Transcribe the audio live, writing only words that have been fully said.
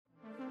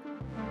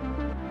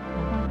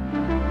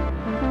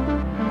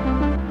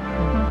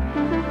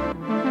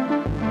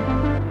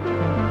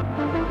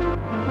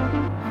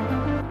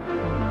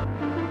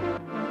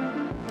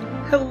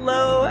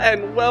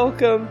and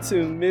welcome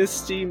to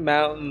Misty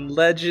Mountain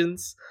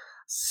Legends.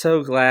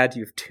 So glad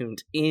you've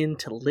tuned in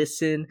to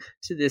listen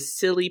to this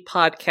silly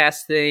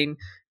podcast thing.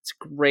 It's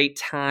a great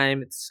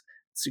time. It's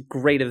a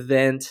great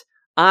event.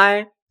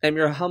 I am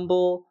your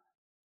humble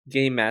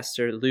game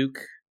master, Luke,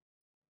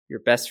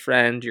 your best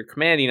friend, your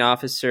commanding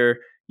officer,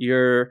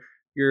 your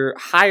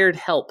hired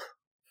help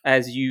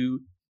as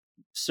you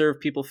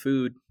serve people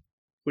food.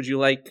 Would you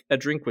like a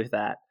drink with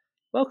that?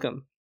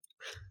 Welcome.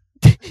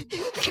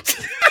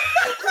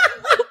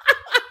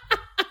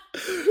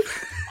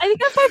 I think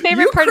that's my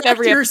favorite part of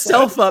every episode.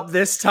 Yourself up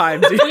this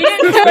time, dude. We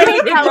didn't do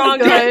anything wrong.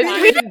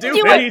 We didn't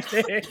do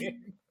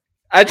anything.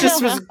 I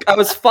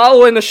was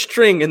following a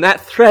string and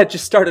that thread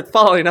just started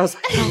falling. I was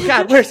like, oh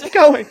God, where's it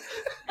going?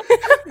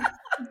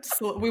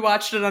 So we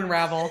watched it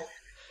unravel.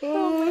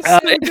 Oh, so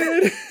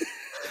good.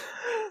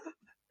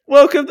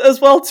 Welcome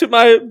as well to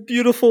my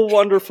beautiful,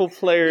 wonderful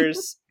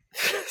players.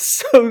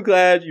 So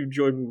glad you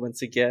joined me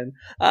once again.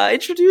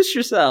 Introduce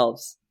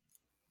yourselves.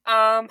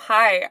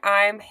 Hi,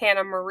 I'm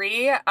Hannah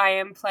Marie. I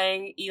am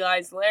playing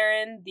Eli's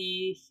Laren,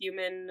 the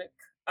human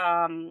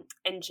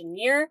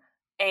engineer,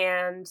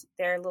 and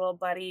their little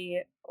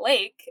buddy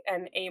Lake,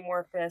 an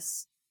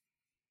amorphous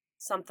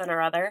something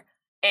or other.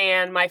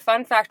 And my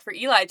fun fact for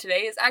Eli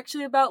today is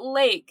actually about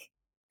Lake,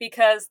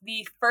 because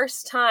the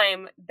first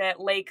time that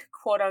Lake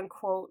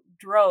quote-unquote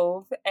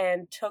drove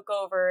and took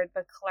over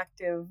the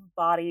collective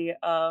body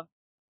of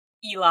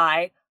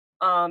Eli,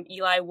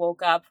 Eli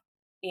woke up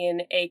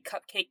in a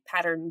cupcake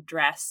patterned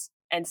dress,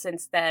 and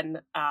since then,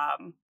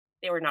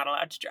 they were not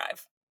allowed to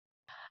drive.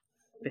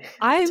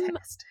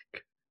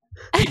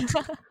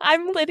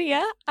 I'm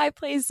Lydia. I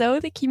play Zoe,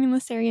 the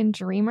Cumulusarian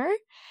Dreamer,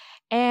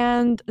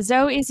 and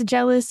Zoe is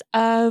jealous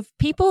of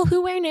people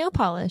who wear nail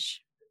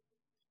polish.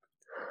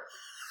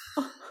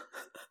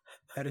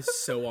 That is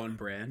so on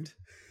brand.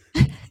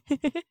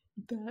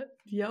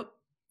 Yep.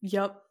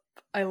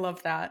 I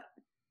love that.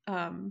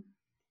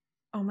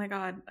 Oh my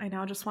God, I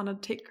now just want to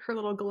take her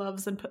little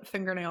gloves and put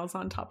fingernails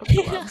on top of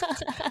the gloves.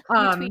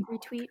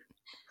 Retweet.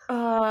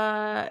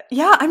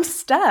 Yeah, I'm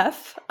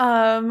Steph.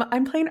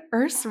 I'm playing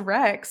Urs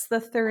Rex, the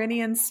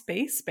Thurinian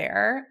space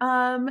bear.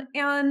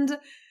 And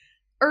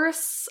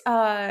Urs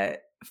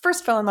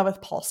first fell in love with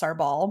Pulsar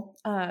Ball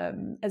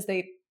as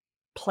they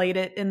played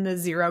it in the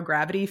zero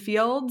gravity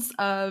fields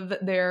of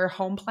their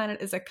home planet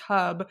as a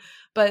cub.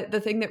 But the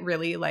thing that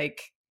really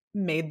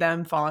made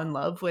them fall in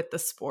love with the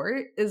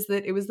sport is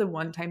that it was the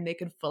one time they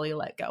could fully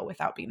let go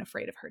without being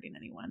afraid of hurting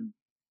anyone.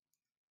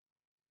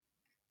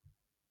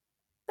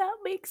 That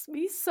makes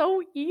me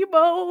so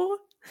emo.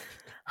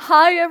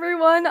 Hi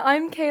everyone,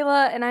 I'm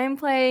Kayla and I'm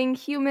playing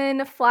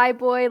human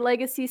flyboy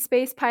legacy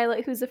space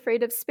pilot who's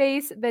afraid of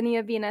space,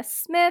 Venia Venus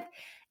Smith.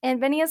 And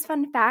Venia's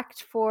fun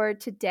fact for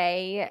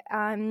today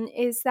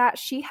is that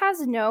she has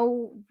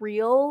no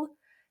real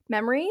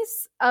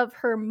memories of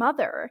her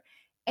mother.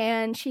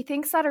 And she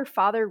thinks that her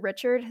father,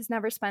 Richard, has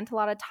never spent a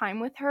lot of time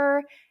with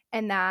her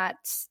and that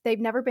they've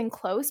never been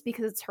close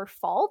because it's her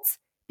fault,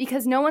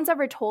 because no one's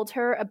ever told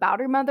her about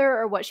her mother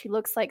or what she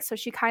looks like. So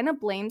she kind of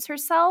blames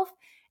herself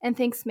and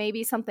thinks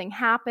maybe something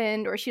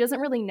happened, or she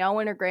doesn't really know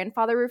when her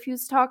grandfather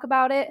refused to talk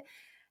about it.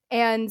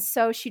 And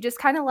so she just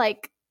kind of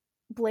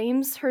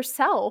blames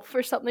herself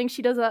for something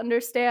she doesn't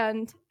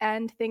understand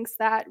and thinks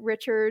that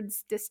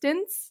Richard's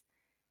distance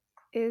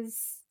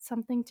is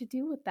something to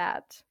do with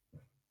that.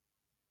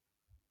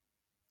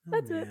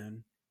 That's it.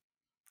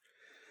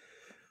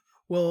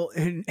 Well,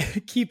 in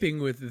keeping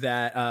with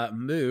that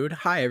mood,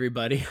 hi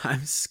everybody,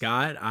 I'm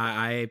Scott.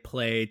 I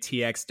play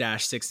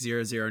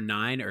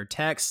TX-6009, or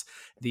Tex,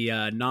 the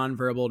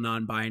nonverbal,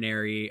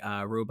 non-binary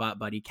robot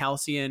buddy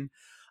Calcian.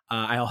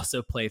 I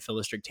also play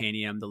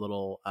Philistrictanium, the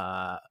little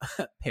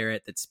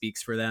parrot that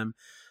speaks for them.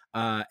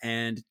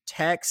 And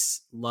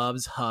Tex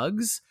loves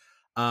hugs,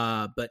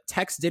 but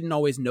Tex didn't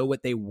always know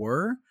what they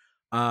were.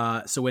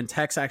 So when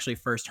Tex actually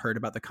first heard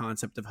about the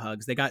concept of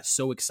hugs, they got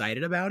so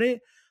excited about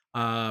it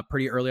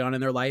pretty early on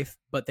in their life,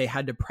 but they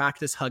had to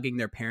practice hugging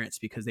their parents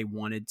because they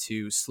wanted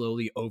to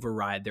slowly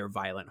override their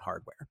violent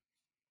hardware.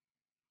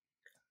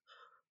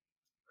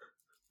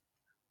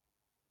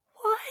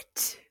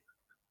 What?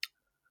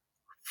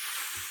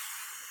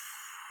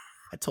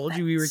 I told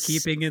you we were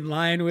keeping in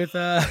line with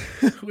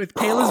with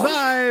Kayla's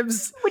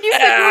vibes. When you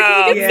said you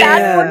were doing a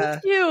bad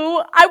one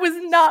too, I was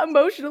not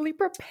emotionally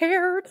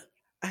prepared.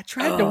 I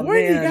tried to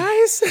warn you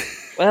guys.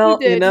 Well,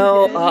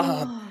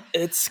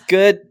 it's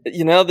good.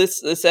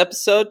 This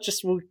episode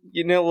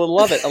we'll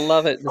love it. I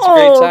love it. It's a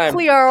great time.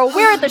 Cleo,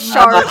 where are the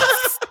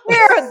sharks?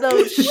 Where are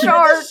those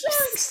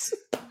sharks?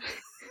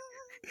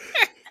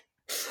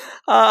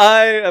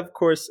 I, of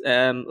course,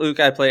 am Luke.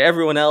 I play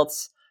everyone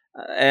else.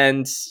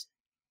 And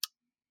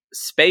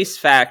space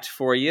fact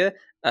for you.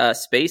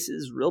 Space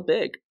is real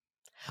big.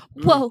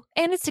 Whoa,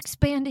 and it's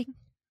expanding.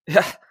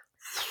 Yeah.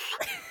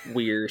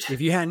 Weird.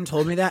 If you hadn't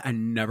told me that, I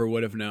never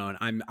would have known.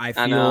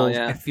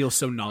 I feel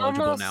so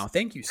knowledgeable Almost now.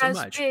 Thank you so as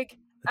much. Big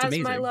That's as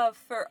amazing. my love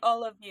for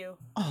all of you.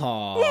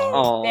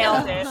 Aww.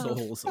 Nailed it. So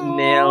wholesome.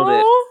 Nailed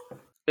it.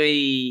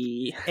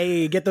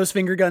 Hey, get those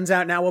finger guns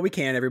out now while we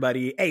can,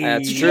 everybody. Hey.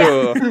 That's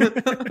true.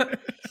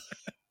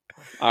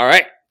 All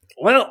right.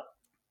 Well,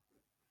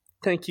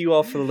 thank you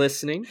all for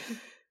listening.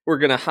 We're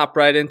going to hop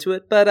right into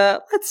it, but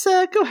let's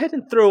go ahead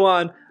and throw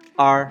on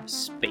our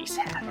space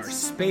hats. Our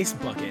space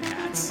bucket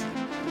hats.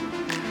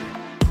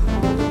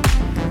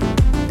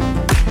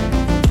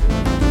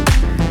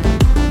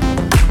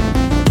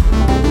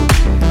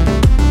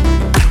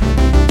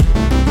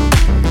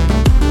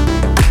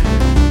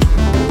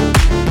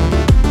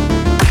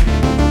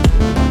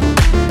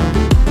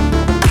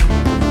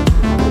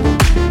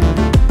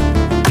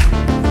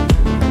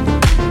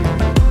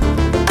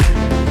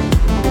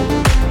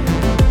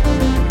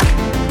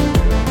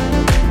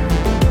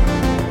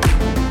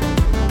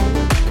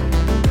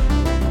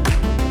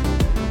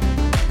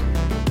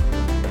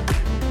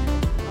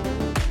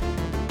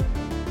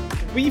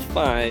 We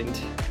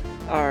find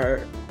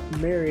our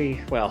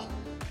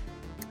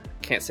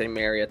can't say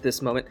merry at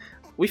this moment.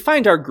 We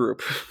find our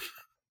group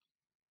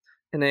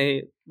in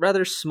a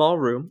rather small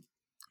room.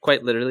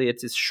 Quite literally,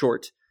 it's as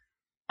short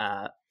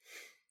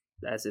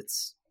as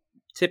it's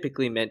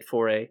typically meant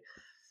for a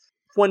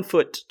 1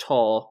 foot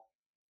tall,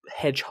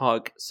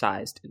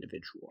 hedgehog-sized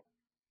individual.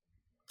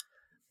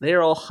 They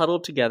are all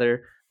huddled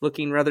together,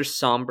 looking rather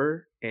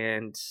somber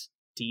and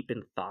deep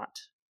in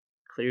thought,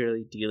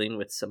 clearly dealing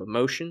with some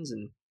emotions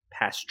and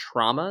past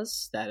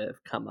traumas that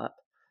have come up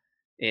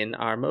in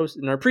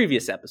our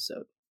previous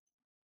episode.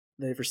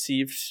 They've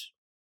received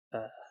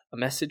a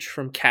message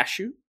from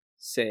Cashew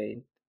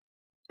saying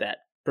that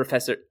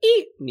Professor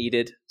E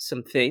needed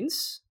some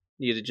things.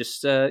 Needed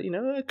just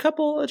a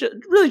couple,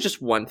 really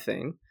just one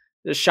thing.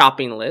 The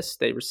shopping list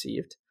they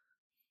received.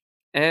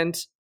 And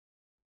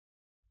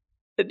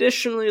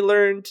additionally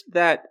learned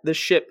that the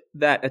ship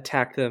that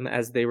attacked them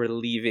as they were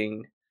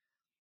leaving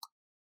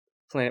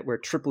the planet where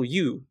Triple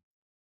U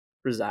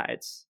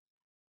resides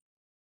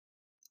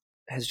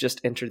has just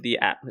entered the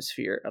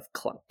atmosphere of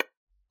Klunk.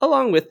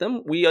 Along with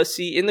them, we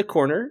see in the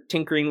corner,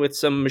 tinkering with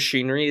some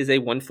machinery, is a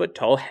 1 foot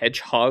tall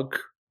hedgehog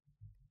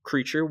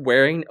creature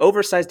wearing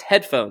oversized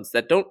headphones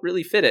that don't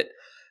really fit it,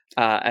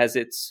 as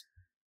it's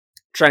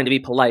trying to be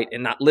polite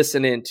and not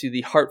listen in to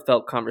the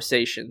heartfelt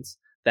conversations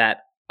that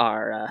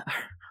our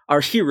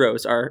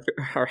heroes are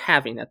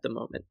having at the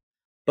moment.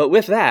 But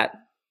with that,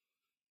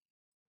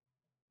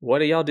 what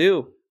do y'all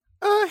do?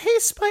 Hey,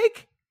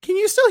 Spike. Can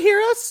you still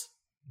hear us?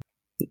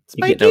 You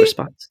get no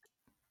response.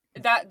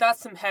 That's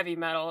some heavy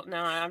metal. No,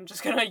 I'm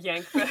just gonna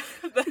yank the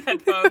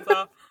headphones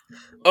off.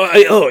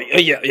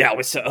 Yeah.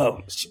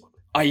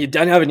 Are you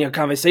done having your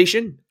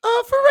conversation?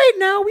 For right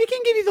now, we can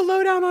give you the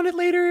lowdown on it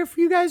later if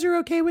you guys are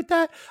okay with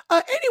that.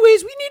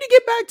 Anyways, we need to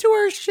get back to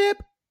our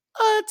ship,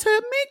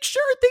 to make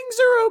sure things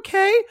are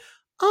okay.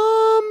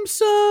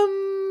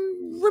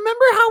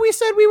 Remember how we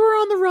said we were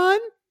on the run?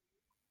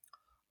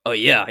 Oh,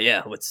 yeah.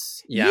 Yeah,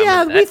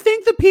 we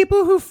think the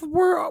people who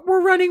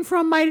we're running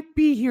from might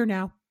be here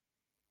now.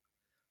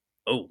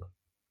 Oh,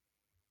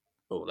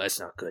 that's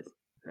not good.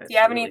 Do you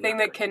have anything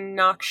that can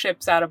knock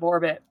ships out of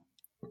orbit?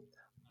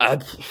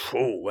 That's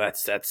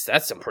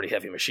some pretty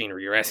heavy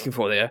machinery you're asking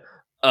for there.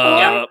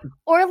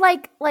 Or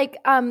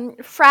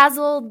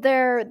frazzle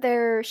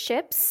their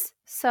ships,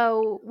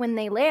 so when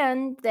they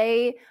land,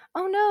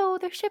 oh no,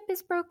 their ship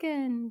is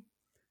broken.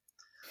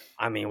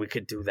 I mean, we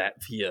could do that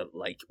via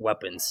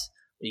weapons.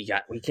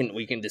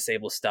 We can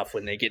disable stuff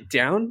when they get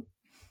down,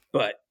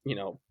 but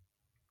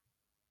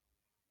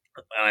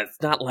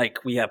it's not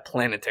like we have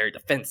planetary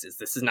defenses.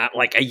 This is not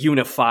like a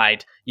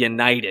unified,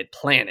 united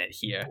planet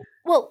here.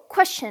 Well,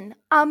 question.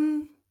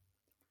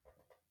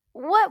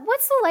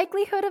 What's the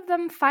likelihood of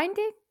them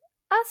finding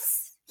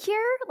us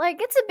here?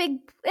 It's a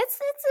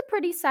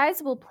pretty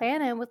sizable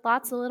planet with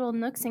lots of little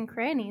nooks and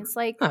crannies.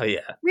 Oh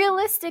yeah.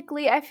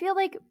 Realistically, I feel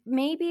like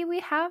maybe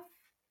we have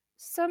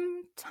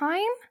some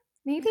time.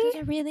 Maybe You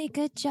did a really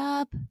good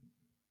job.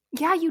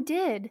 Yeah, you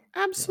did.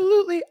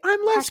 Absolutely.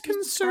 I'm less Cashew's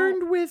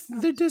concerned with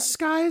the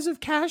disguise of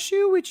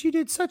Cashew, which you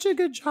did such a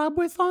good job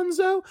with,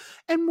 Hanzo,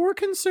 and more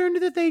concerned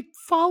that they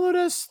followed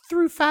us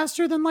through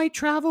faster than light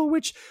travel,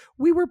 which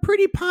we were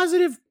pretty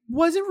positive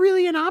wasn't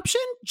really an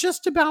option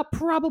just about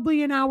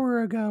probably an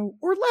hour ago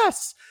or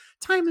less.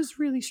 Time is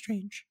really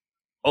strange.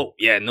 Oh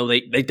yeah, no,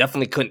 they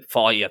definitely couldn't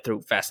follow you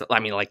through fast. I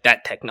mean,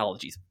 that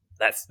technology's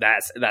that's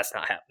not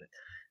happening.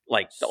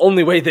 The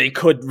only way they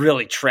could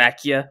really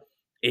track you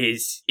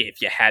is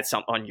if you had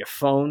some on your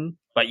phone,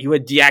 but you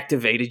had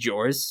deactivated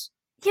yours.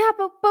 Yeah,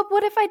 but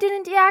what if I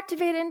didn't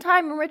deactivate it in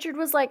time and Richard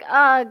was like,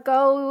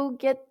 go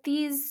get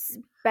these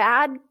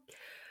bad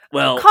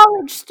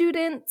college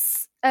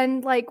students,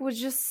 and was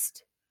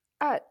just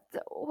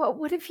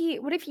what if he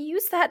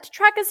used that to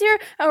track us here?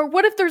 Or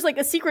what if there's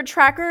a secret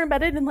tracker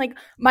embedded in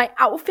my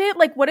outfit?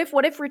 What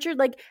if Richard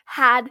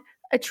had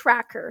a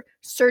tracker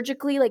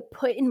surgically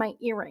put in my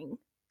earring?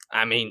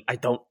 I mean,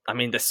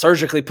 the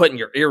surgically putting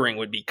your earring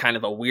would be kind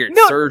of a weird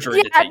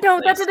surgery to take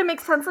place. That didn't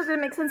make sense.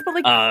 But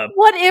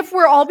what if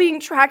we're all being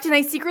tracked and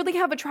I secretly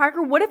have a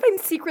tracker? What if I'm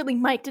secretly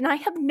mic'd and I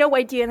have no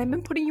idea and I've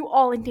been putting you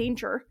all in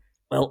danger?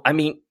 Well, I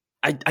mean,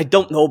 I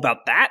don't know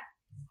about that.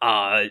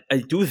 I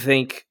do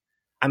think.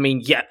 I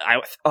mean, yeah.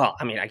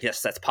 I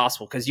guess that's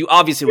possible because you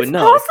obviously would It's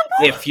know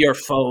possible?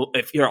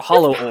 if you're a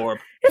hollow orb.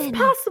 It's Venia,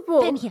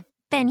 possible.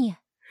 Venia.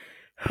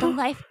 The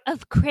life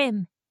of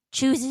Krim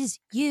chooses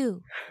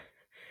you.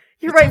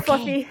 You're It's right, okay.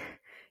 Fluffy.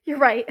 You're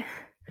right.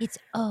 It's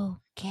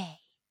okay.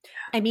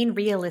 I mean,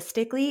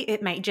 realistically,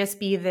 it might just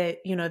be that,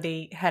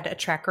 they had a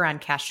tracker on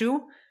Cashew,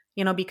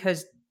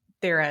 because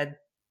they're a,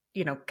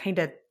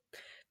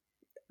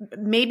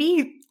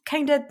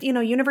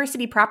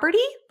 university property.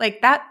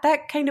 Like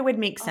that kind of would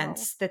make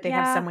sense that they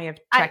have some way of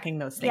tracking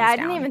those things down. I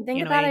didn't even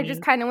think of that. I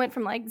just kind of went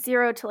from like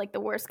 0 to like the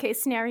worst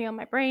case scenario in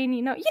my brain.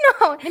 You know.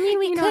 I mean,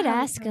 we could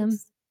ask him.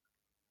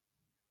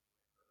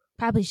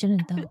 Probably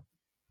shouldn't though.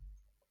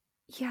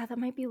 Yeah, that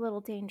might be a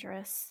little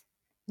dangerous.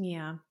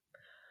 Yeah.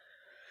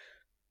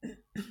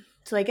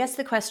 So I guess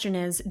the question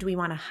is, do we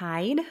want to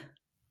hide?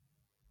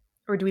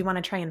 Or do we want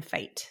to try and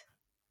fight?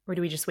 Or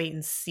do we just wait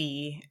and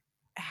see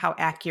how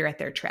accurate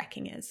their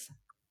tracking is?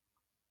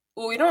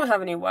 Well, we don't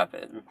have any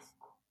weapons.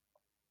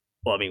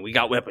 Well, I mean, we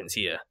got weapons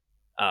here.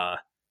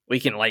 We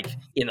can,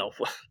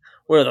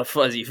 we're the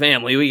Fuzzy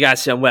family. We got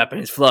some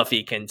weapons.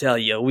 Fluffy can tell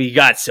you we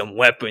got some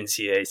weapons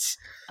here.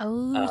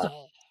 Yeah.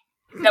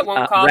 That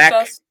won't cost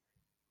us?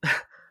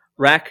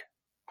 Rack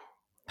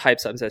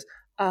pipes up and says,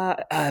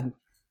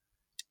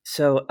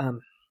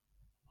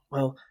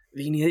 well,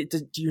 Venia,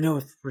 do you know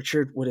if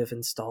Richard would have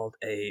installed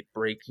a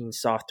braking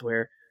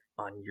software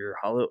on your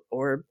hollow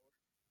orb?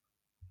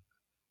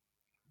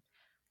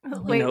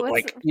 Wait,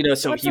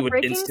 So he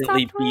would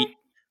instantly software? be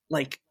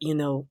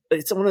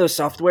it's one of those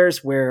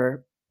softwares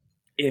where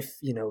if,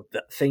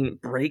 the thing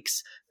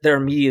breaks, they're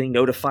immediately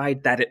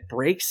notified that it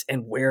breaks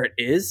and where it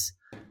is,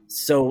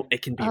 so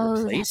it can be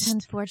replaced. That's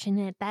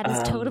unfortunate. That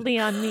is totally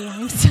on me.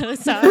 I'm so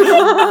sorry.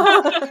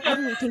 I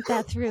didn't think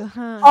that through,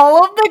 huh?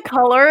 All of the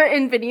color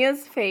in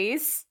Vinia's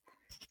face,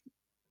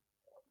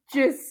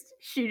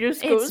 she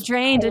just goes It's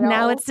drained, pale. and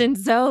now it's in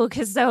Zoe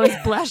because Zoe is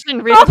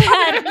blushing real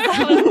bad.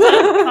 That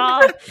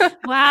was so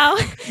wow.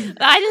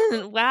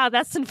 Wow,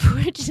 that's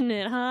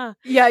unfortunate, huh?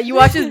 Yeah, you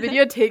watch as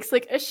Vinia takes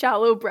like a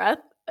shallow breath,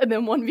 and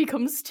then 1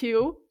 becomes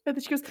 2, and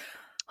then she goes,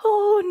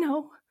 "Oh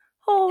no,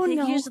 oh It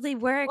no." usually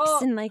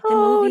works in the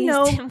Oh, movies.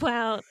 no.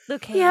 Wow.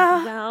 Okay.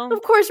 Yeah, Well,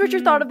 of course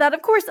Richard thought of that.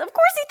 Of course he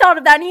thought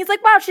of that, and he's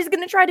like, "Wow, she's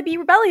gonna try to be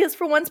rebellious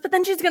for once, but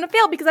then she's gonna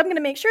fail because I'm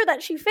gonna make sure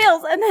that she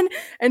fails."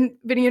 And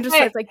Vinia just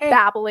starts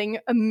babbling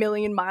a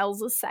million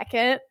miles a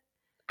second.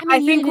 I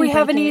think we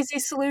have an easy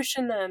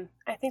solution then.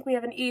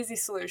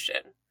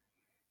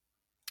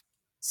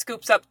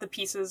 Scoops up the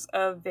pieces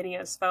of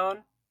Vinia's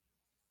phone,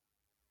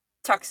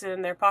 tucks it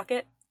in their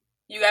pocket.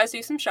 You guys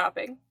do some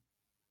shopping.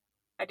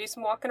 I do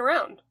some walking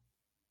around.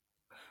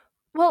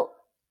 Well,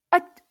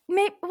 I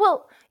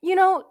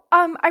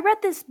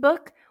read this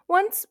book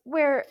once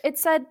where it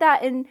said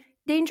that in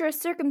dangerous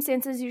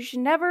circumstances you should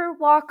never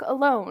walk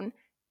alone,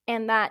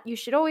 and that you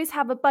should always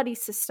have a buddy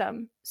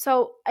system.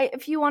 So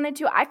if you wanted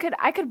to, I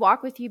could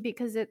walk with you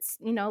because it's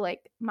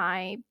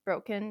my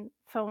broken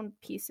phone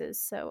pieces.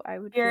 So I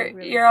would.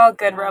 You're all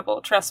good,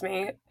 Rebel. Trust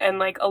me.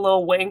 And a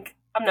little wink.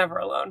 I'm never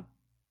alone.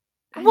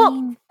 I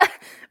mean,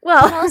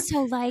 well, but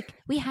also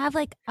we have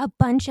a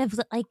bunch of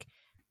the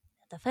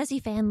Fuzzy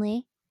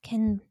family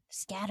can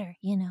scatter,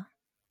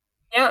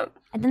 Yeah.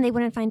 and then they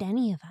wouldn't find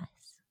any of us.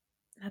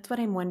 That's what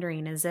I'm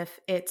wondering, is if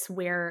it's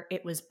where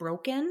it was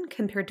broken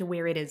compared to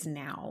where it is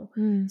now.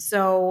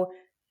 So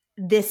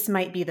this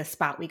might be the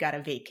spot we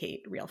gotta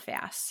vacate real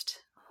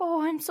fast.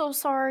 Oh, I'm so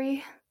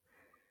sorry.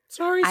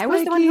 Sorry, Spiky. I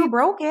was the one who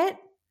broke it.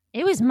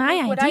 It was my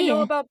idea. Would I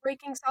know about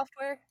breaking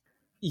software?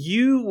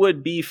 You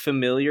would be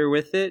familiar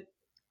with it,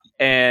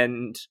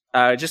 and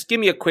just give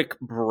me a quick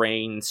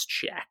brains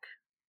check.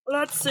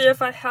 Let's see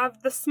if I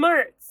have the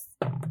smarts.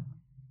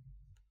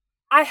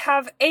 I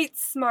have 8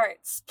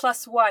 smarts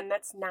plus 1.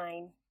 That's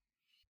 9.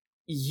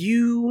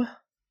 You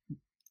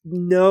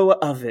know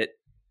of it.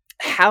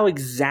 How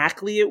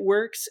exactly it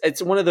works,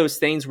 it's one of those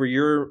things where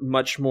you're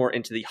much more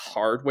into the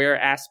hardware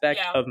aspect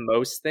of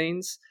most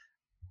things.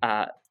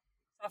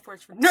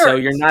 Software's for nerds. So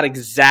you're not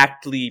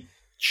exactly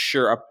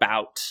sure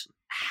about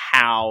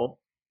how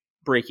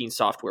breaking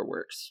software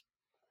works.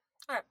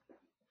 All right.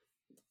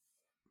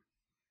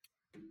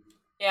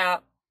 Yeah.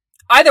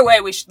 Either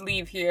way, we should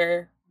leave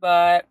here.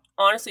 But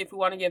honestly, if we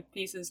want to give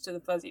pieces to the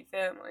Fuzzy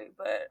family,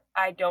 but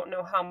I don't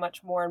know how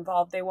much more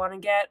involved they want to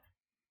get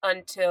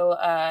until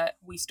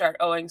we start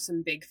owing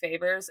some big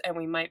favors, and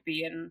we might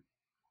be in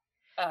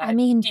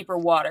deeper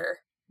water.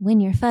 When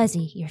you're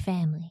fuzzy, you're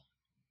family.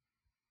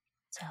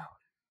 So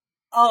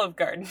Olive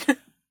Garden.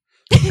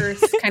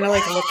 Bruce kind of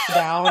looks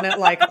down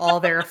at all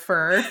their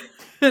fur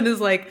and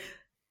is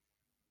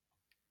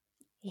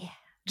yeah,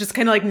 just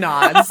kind of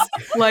nods,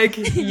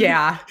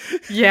 yeah,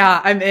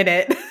 I'm in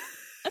it.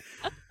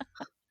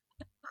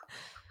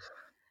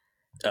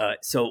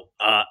 So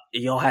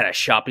y'all had a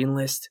shopping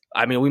list?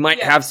 I mean, we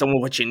might have some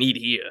of what you need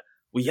here.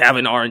 We have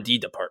an R&D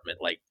department,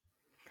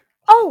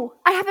 Oh,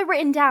 I have it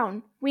written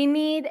down. We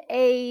need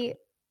a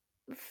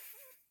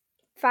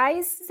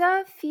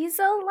FISA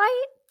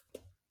light?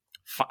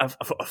 a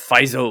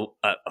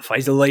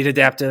physolite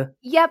adapter.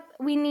 Yep,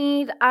 we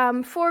need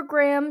 4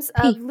 grams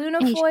of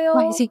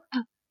lunafoil.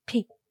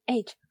 P-H-Y-Z-O-P-H-Y-Z-O.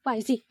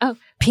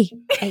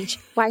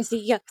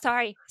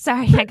 Sorry,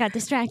 I got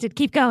distracted.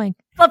 Keep going.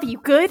 Love you,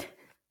 good?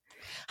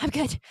 I'm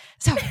good.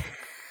 Sorry.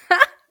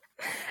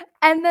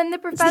 And then the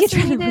professor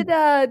needed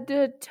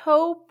the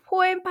tow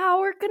point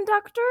power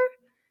conductor.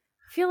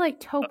 I feel like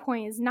tow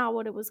point is not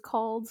what it was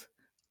called.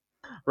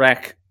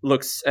 Rack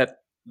looks at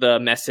the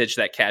message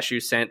that Cashew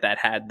sent that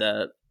had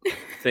the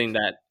thing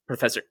that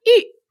Professor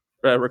E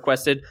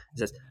requested. It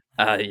says,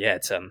 "Yeah,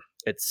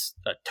 it's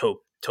a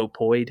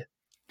topoid."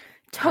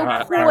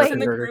 Rack's in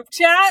the group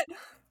chat.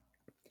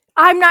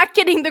 I'm not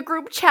getting the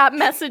group chat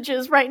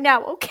messages right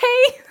now,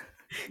 okay?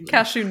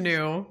 Cashew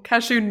knew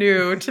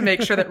to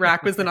make sure that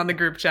Rack was in on the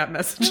group chat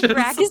messages.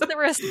 Rack is the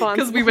response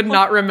because we would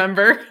not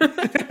remember.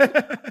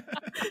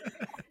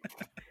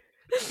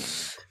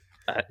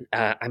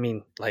 I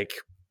mean, like,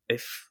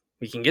 if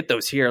we can get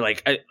those here,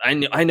 like,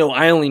 I know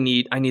I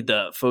need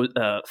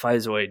the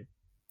physoid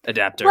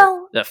adapter.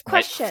 Well, the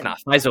question. Not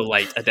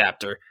physolite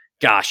adapter.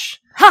 Gosh.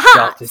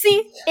 Haha,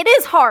 see, it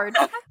is hard.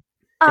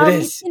 It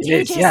is.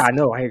 Yeah,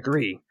 no, I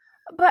agree.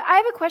 But I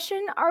have a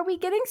question. Are we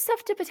getting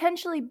stuff to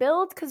potentially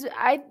build? Because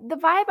the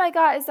vibe I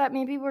got is that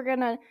maybe we're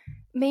gonna,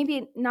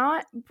 maybe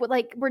not, but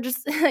like we're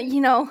just,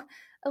 a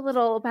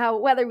little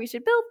about whether we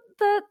should build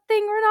the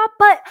thing or not.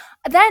 But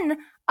then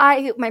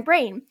I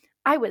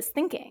was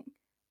thinking,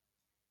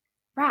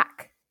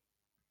 Rack,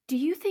 do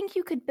you think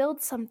you could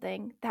build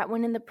something that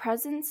when in the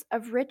presence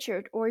of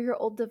Richard or your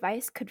old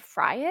device could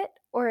fry it?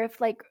 Or if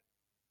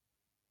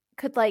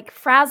could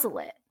frazzle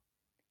it?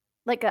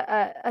 Like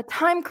a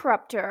time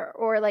corruptor,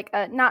 or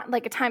not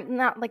like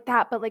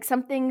that, but like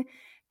something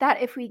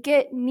that if we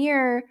get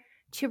near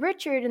to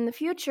Richard in the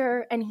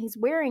future and he's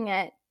wearing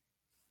it,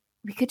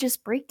 we could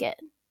just break it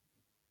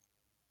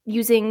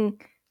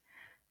using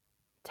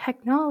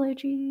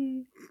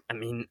technology. I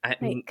mean,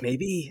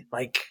 maybe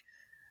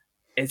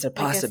it's a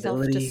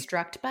possibility. Like a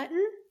self-destruct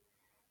button?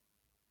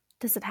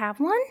 Does it have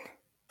one?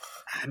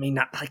 I mean,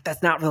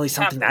 that's not really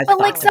something I but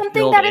thought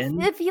something that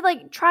if he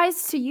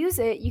tries to use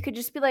it, you could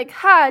just be like,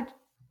 "Ha,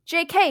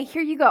 JK,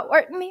 here you go."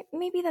 Or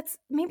maybe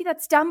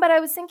that's dumb, but I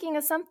was thinking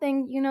of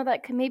something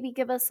that could maybe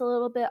give us a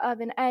little bit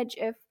of an edge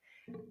if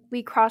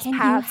we cross paths.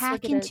 Can you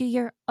hack into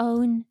your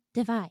own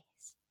device?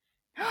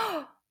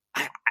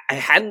 I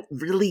hadn't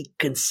really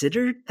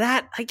considered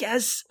that. I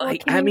guess. Well,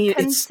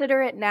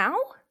 consider it now.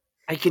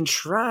 I can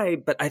try,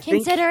 but I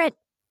consider it.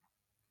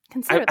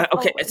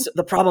 Okay,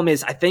 the problem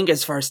is, I think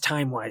as far as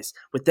time-wise,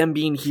 with them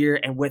being here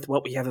and with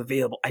what we have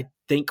available, I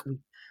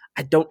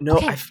don't know.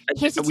 Okay,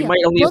 we might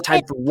only have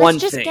time for one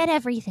thing. Let's just get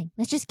everything.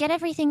 Let's just get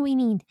everything we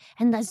need,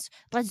 and let's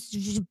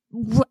just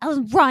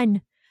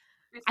run.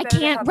 I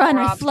can't run.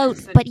 I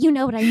float, but you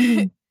know what I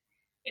mean.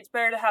 It's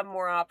better to have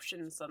more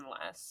options than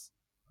less.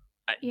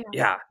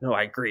 Yeah, no,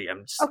 I agree.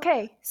 I'm just...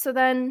 Okay, so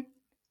then,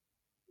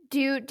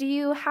 do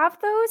you have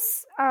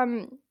those?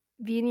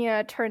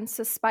 Venia turns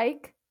to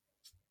Spike.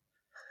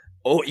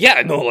 Oh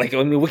yeah, no,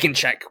 we can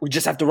check. We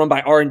just have to run by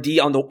R&D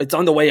it's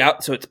on the way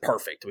out, so it's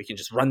perfect. We can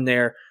just run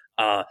there.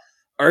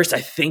 Urs,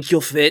 I think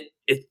you'll fit.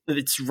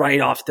 It's right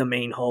off the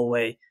main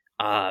hallway.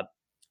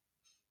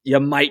 You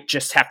might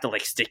just have to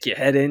stick your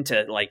head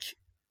into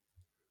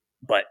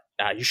but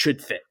you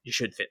should fit. You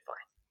should fit fine.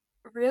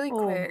 Really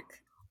quick.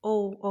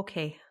 Oh,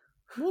 okay.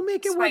 We'll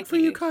make it work for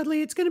you,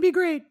 Cuddly. It's gonna be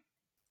great.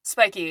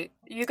 Spiky,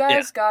 you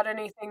guys got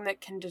anything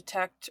that can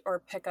detect or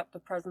pick up the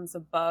presence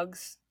of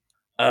bugs?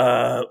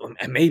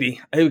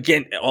 Maybe.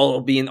 Again,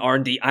 all being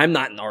R&D. I'm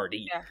not an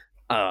R&D.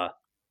 Yeah.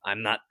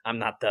 I'm not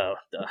the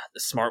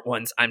smart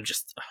ones. I'm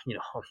just,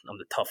 I'm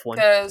the tough one.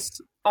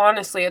 Because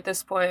honestly, at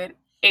this point,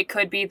 it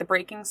could be the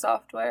breaking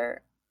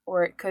software,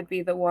 or it could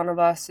be that one of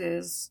us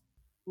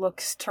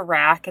looks to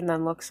Rack and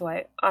then looks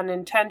away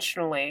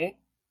unintentionally,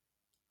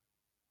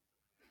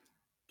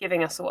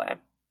 giving us away.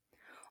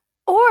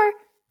 Or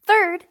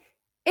third,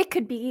 it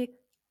could be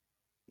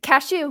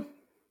Cashew.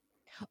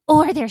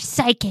 Or they're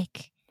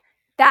psychic.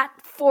 That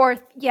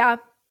fourth, yeah.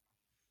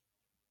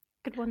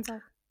 Good ones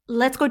are.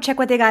 Let's go check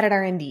what they got at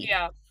R&D.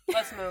 Yeah,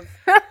 let's move.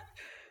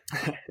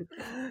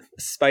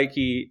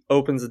 Spiky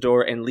opens the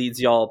door and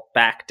leads y'all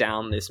back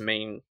down this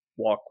main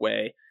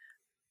walkway.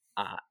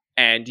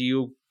 And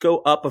you go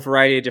up a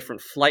variety of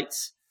different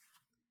flights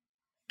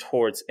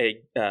towards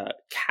a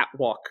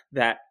catwalk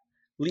that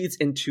leads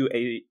into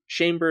a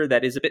chamber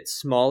that is a bit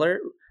smaller.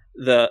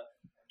 The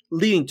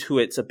leading to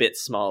it's a bit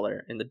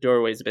smaller, and the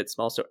doorway is a bit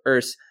small. So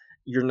Urs,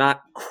 you're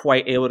not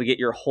quite able to get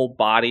your whole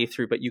body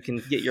through, but you can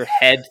get your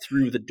head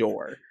through the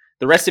door.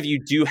 The rest of you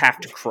do have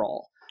to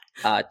crawl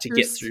to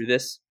get through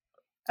this.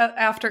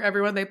 After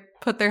everyone, they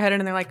put their head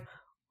in and they're like,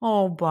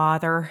 "Oh,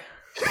 bother."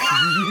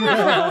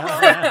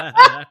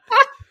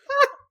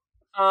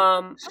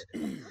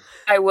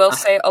 I will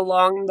say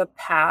along the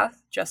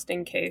path, just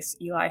in case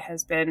Eli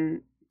has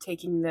been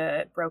taking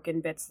the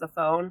broken bits of the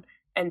phone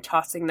and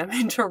tossing them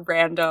into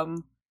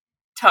random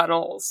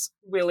tunnels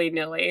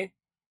willy-nilly.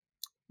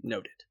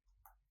 Noted.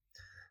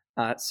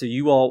 So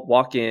you all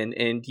walk in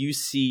and you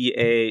see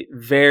a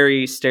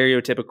very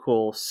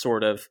stereotypical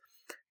sort of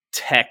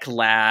tech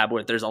lab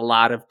where there's a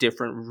lot of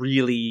different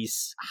really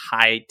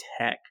high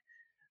tech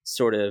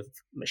sort of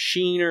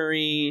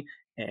machinery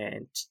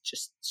and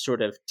just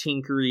sort of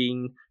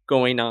tinkering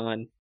going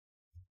on.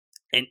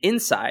 And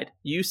inside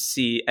you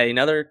see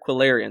another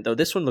Quilarian, though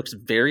this one looks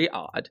very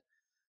odd.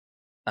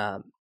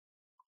 And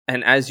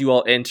as you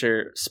all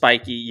enter,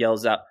 Spiky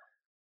yells out,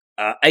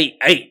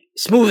 hey,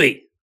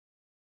 Smoothie!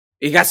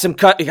 You got some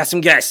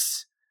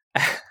guests.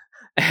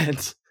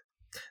 And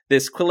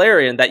this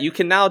Quilarian that you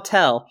can now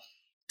tell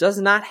does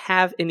not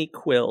have any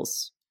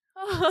quills.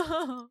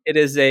 It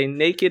is a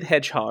naked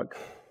hedgehog.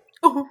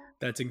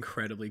 That's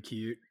incredibly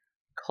cute.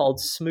 Called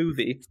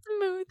Smoothie.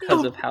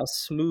 Because of how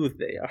smooth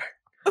they are.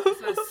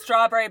 It's a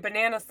strawberry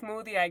banana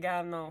smoothie, I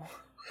gotta know.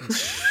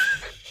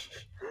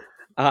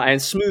 And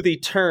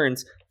Smoothie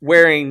turns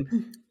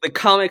wearing the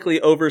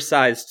comically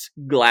oversized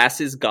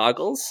glasses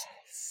goggles.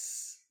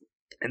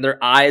 And their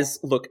eyes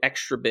look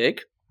extra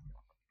big.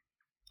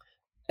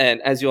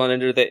 And as you all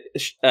enter,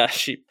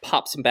 she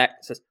pops him back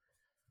and says,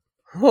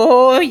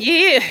 Oh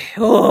yeah.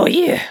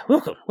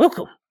 Welcome.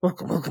 To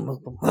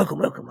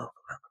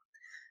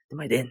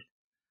my den.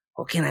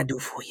 What can I do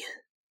for you?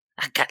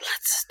 I got lots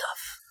of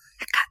stuff.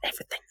 I got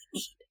everything you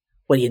need.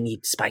 What do you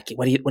need, Spiky?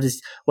 What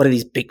do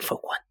these big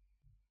folk want?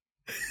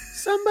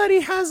 Somebody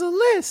has a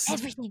list.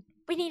 Everything.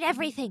 We need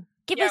everything.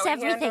 Give us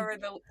everything.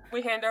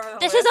 We hand over the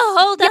This list. is a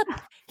holdup.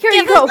 Here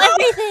Give you go. us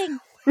everything.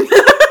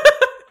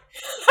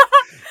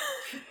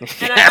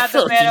 And I have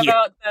the bit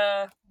about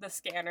the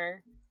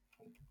scanner.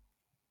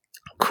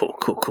 Cool.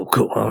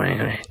 All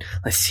right.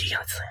 Let's see. I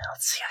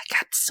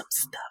got some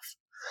stuff.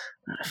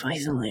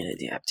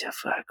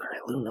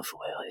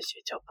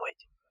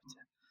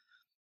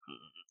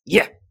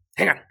 Yeah,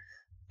 hang on.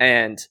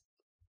 And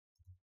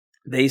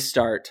they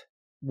start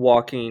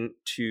walking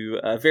to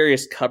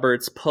various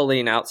cupboards,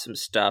 pulling out some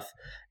stuff,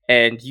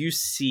 and you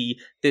see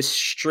this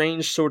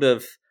strange sort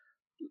of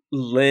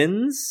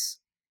lens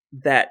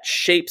that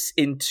shapes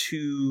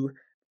into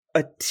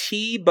a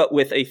T, but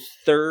with a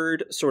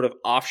third sort of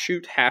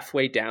offshoot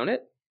halfway down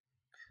it.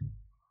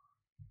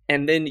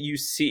 And then you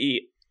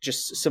see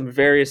just some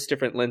various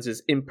different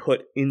lenses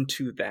input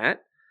into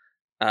that.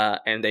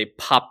 And they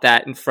pop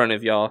that in front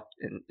of y'all,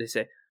 and they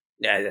say,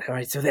 "Yeah, all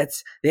right. So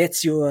that's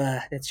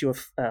your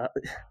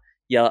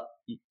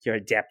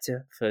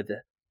adapter for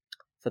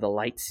the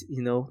lights.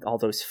 You know, all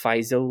those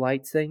FISO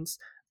light things,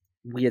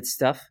 weird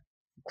stuff.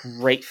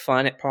 Great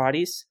fun at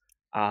parties.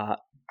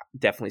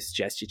 Definitely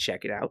suggest you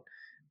check it out.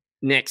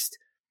 Next,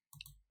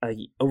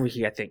 over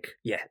here, I think.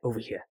 Yeah, over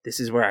here. This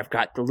is where I've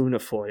got the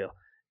Lunafoil."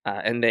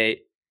 And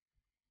they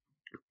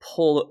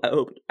pull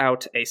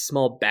out a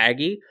small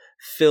baggie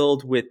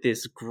filled with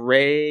this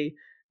gray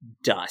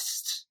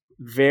dust.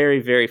 Very,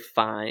 very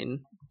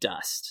fine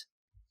dust.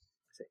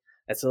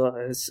 It's a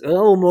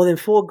little more than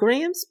 4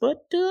 grams,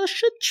 but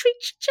should treat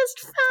you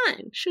just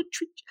fine. Should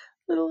treat you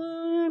a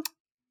little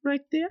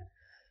right there.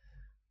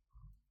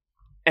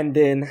 And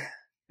then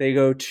they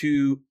go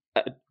to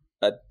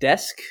a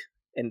desk,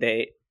 and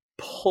they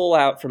pull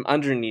out from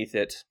underneath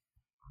it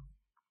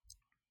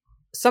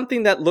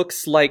something that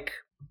looks like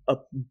a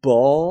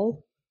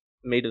ball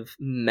made of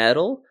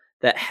metal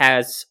that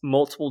has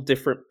multiple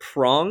different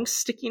prongs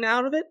sticking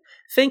out of it.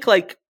 Think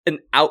like an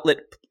outlet,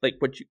 like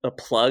a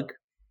plug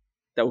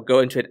that would go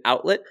into an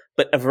outlet,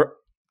 but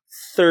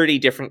 30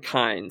 different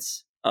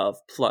kinds of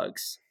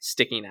plugs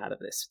sticking out of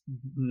this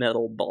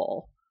metal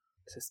ball.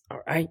 It says,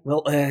 all right,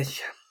 well,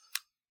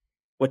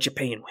 what you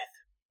paying with?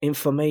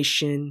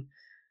 Information,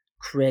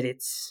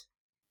 credits.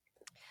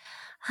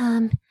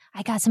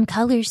 I got some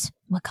colors.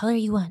 What color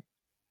you want?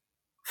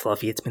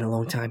 Fluffy, it's been a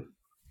long time.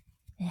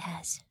 It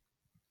has.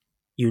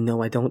 You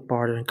know I don't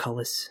barter in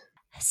colors.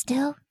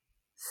 Still,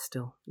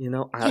 you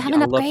know, You I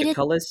haven't love your upgraded?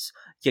 colors.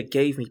 You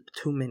gave me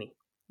too many.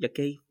 You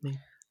gave me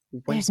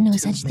way there's no too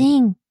such many.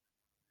 thing.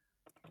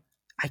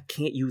 I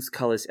can't use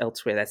colors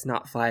elsewhere. That's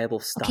not viable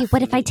stuff. Okay,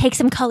 what for if I me. take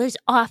some colors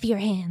off your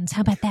hands?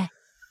 How about that?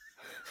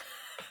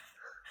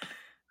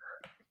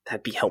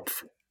 That'd be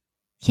helpful.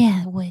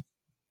 Yeah, it would.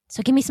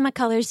 So give me some of my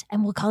colors,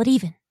 and we'll call it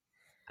even.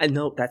 I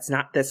know that's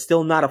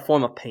still not a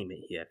form of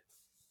payment here.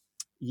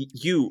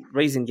 You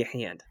raising your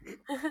hand.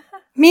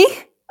 Me?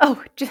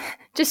 Oh,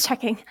 just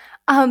checking.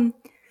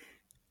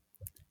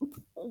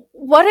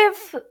 What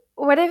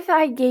if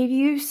I gave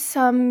you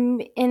some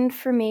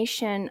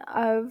information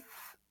of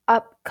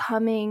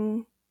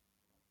upcoming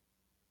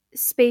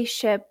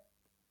spaceship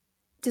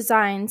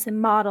designs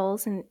and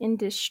models and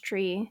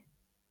industry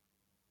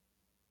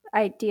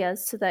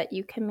ideas so that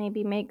you can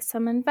maybe make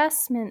some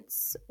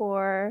investments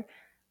or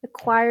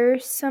acquire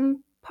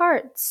some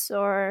parts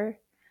or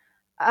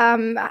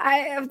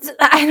I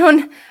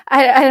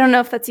don't know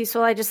if that's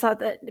useful. I just thought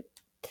that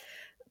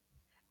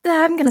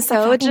I'm gonna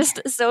stop So talking.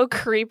 just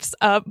creeps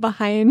up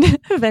behind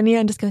Venia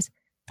and just goes,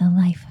 "The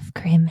life of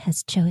Grim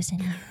has chosen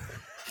you."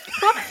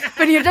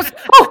 But you're just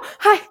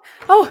hi,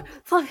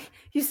 Fluffy,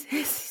 you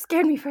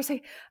scared me for a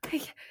second.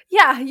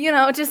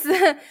 Yeah, just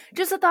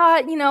just a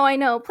thought. I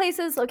know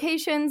places,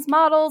 locations,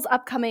 models,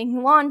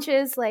 upcoming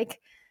launches. Like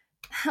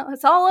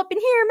it's all up in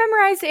here,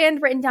 memorized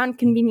and written down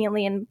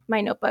conveniently in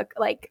my notebook.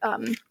 Like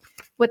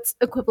what's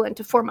equivalent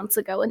to 4 months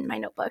ago in my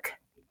notebook.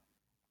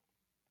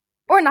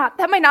 Or not.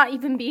 That might not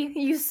even be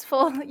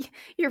useful.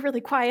 You're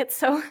really quiet,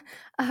 so.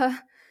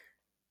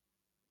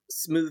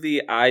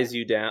 Smoothie eyes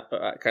you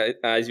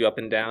up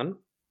and down,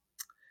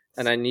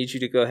 and I need you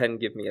to go ahead and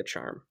give me a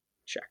charm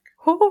check.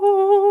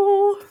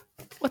 Oh,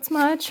 what's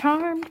my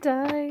charm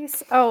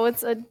dice? Oh,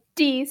 it's a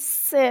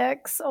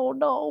D6. Oh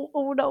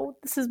no.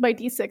 This is my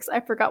D6. I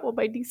forgot what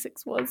my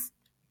D6 was.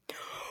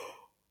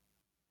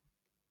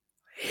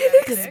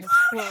 It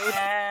exploded.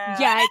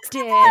 Yeah, it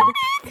did.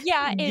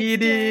 Yeah, it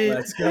did.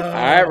 Let's go. All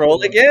right,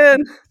 roll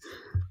again.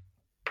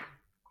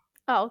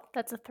 Oh,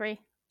 that's a 3.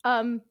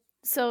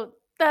 So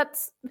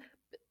that's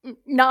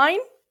 9?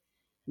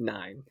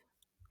 9.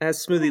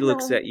 As Smoothie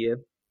looks at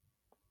you,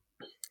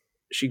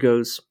 she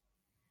goes,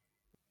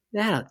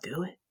 "That'll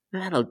do it.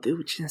 That'll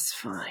do just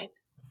fine.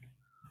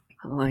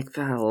 I like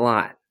that a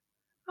lot.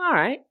 All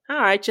right.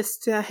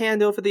 Just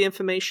hand over the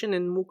information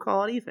and we'll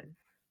call it even."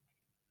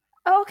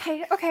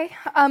 Okay.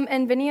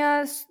 And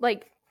Vinia's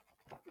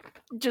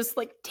just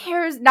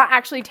tears, not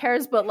actually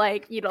tears, but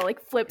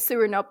flips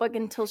through her notebook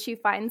until she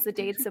finds the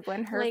dates of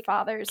when her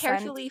father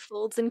carefully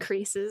folds and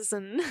creases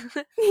and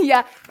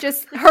yeah,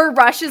 just her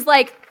rush is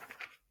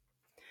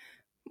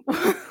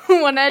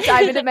one at a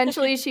time, and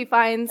eventually she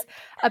finds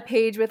a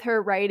page with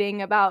her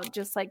writing about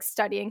just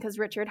studying, because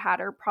Richard had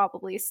her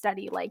probably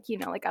study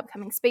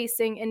upcoming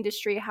spacing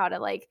industry, how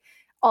to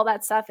all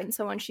that stuff. And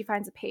so when she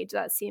finds a page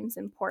that seems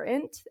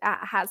important,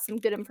 has some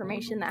good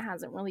information that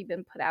hasn't really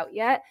been put out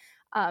yet,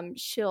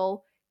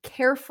 she'll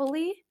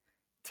carefully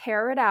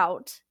tear it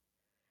out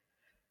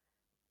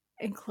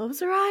and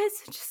close her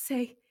eyes and just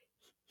say,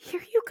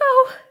 "Here you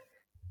go."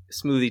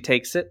 Smoothie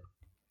takes it,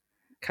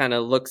 kind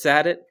of looks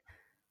at it,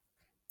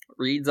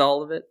 reads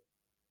all of it.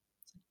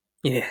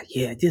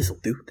 Yeah, this'll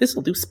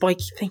do,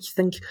 Spike. Thanks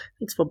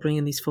for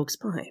bringing these folks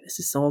by. This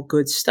is all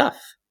good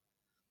stuff.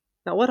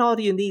 Now, what all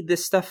do you need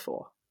this stuff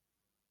for?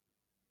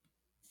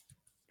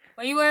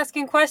 Why are you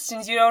asking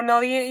questions you don't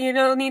know? You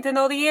don't need to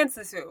know the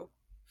answers to.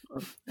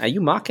 Are you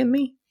mocking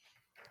me?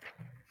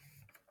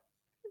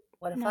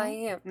 What if I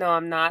am? No,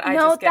 I'm not. I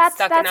No, just get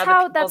stuck in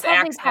other people's that's how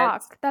accents. they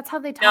talk. That's how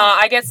they talk. No,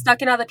 I get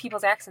stuck in other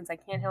people's accents. I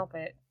can't help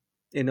it.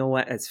 You know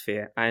what? That's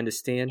fair. I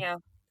understand. Yeah.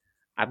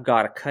 I've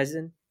got a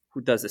cousin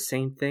who does the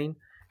same thing.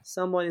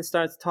 Someone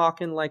starts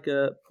talking like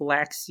a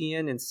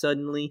Palaxian, and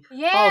suddenly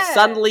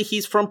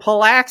he's from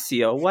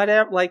Palaxio.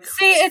 Whatever,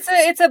 See,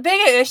 it's a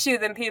bigger issue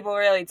than people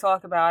really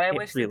talk about. I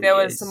wish that there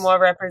was some more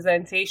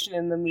representation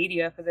in the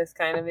media for this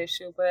kind of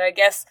issue, but I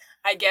guess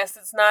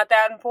it's not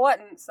that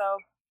important. So,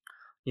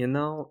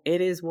 it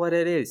is what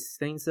it is.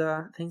 Things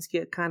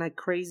get kind of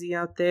crazy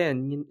out there,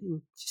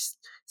 and just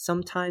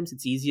sometimes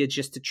it's easier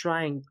just to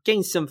try and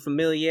gain some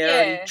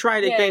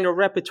familiarity, gain a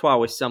repertoire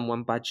with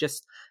someone by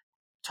just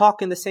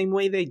talking the same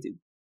way they do.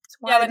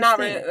 Yeah, but not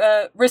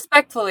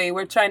respectfully.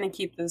 We're trying to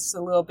keep this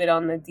a little bit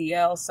on the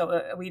DL,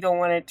 so we don't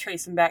want to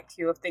trace them back to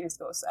you if things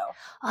go south.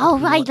 All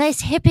right,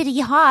 let's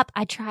hippity hop.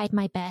 I tried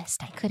my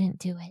best. I couldn't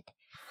do it.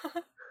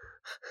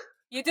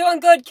 You're doing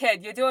good,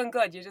 kid. You're doing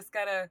good. You just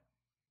gotta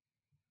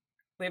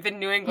live in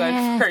New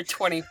England for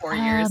 24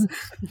 years.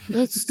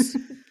 It's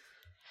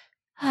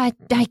I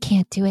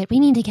can't do it. We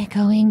need to get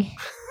going.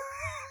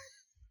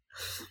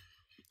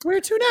 Where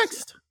to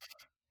next?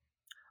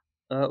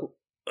 Now,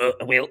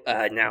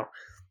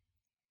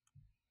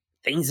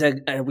 things are.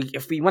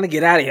 If we want to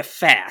get out of here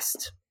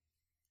fast,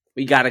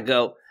 we gotta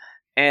go.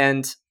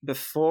 And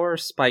before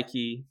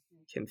Spiky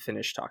can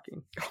finish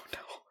talking,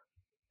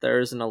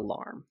 there's an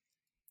alarm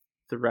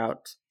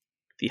throughout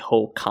the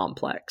whole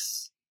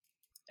complex,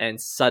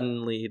 and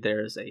suddenly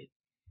there's a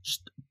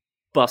just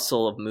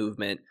bustle of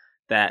movement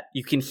that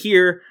you can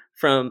hear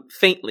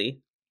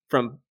faintly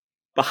from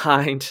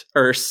behind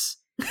Urs.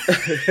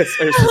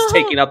 Urs is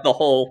taking up the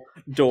whole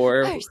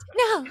door. Urs,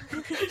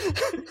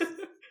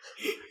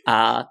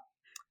 no.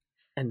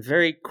 And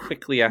very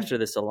quickly after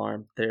this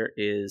alarm, there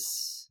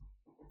is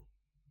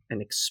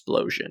an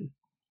explosion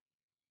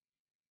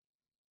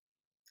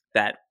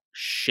that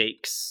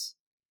shakes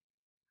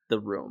the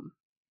room.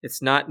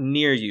 It's not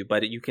near you,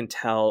 but you can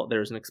tell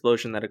there's an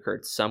explosion that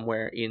occurred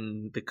somewhere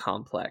in the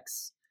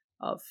complex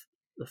of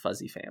the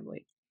Fuzzy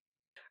family.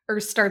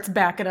 Urs starts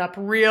backing up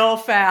real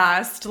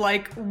fast,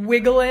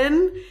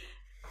 wiggling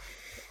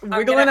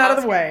out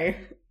of the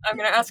way. I'm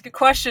going to ask a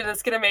question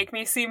that's going to make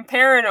me seem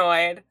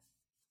paranoid.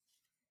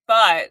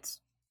 But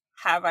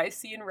have I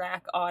seen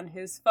Rack on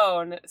his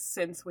phone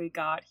since we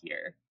got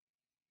here?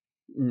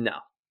 No.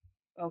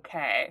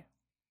 Okay.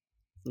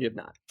 You have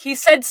not. He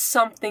said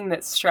something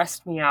that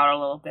stressed me out a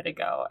little bit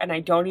ago, and I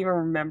don't even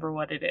remember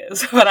what it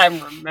is, but I'm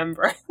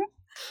remembering.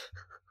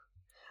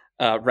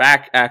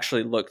 Rack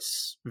actually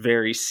looks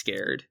very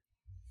scared.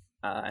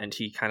 And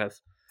he kind of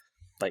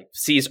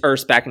sees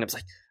Urs backing up. It's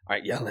all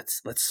right, yeah,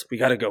 we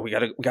gotta go. We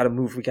gotta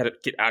move. We gotta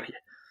get out of here.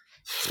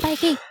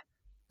 Spiky,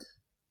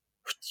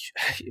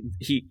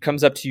 he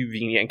comes up to you,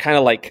 Vini, and kind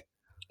of like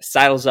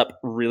sidles up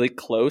really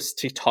close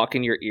to talk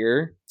in your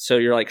ear. So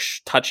you're like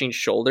touching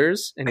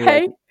shoulders, and he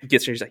like,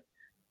 gets you. He's like,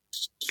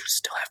 "You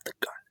still have the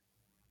gun?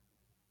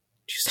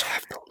 Do you still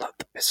have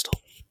the pistol?"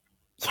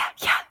 Yeah.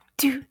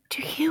 Do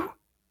you?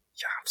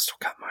 Yeah, I've still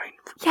got mine.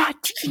 Yeah,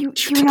 you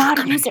know how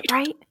to use it,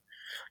 right?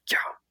 Yeah.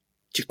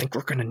 Do you think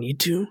we're gonna need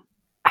to?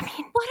 I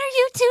mean, What are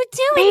you two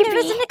doing? Maybe. There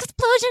is an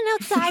explosion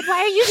outside. Why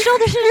are you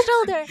shoulder to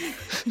shoulder?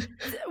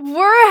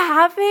 we're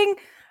having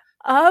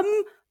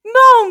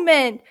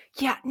moment.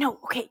 Yeah, no,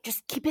 okay,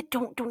 just keep it.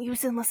 Don't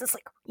use it unless it's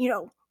like,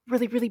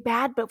 really, really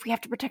bad. But if we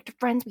have to protect our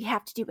friends, we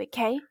have to do it,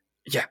 okay?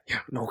 Yeah.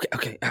 No,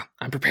 okay.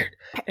 I'm prepared.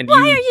 And Why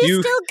are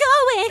you still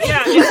going?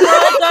 Yeah,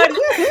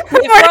 if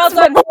we're all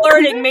done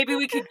flirting, maybe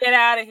we could get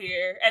out of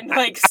here. And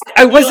like,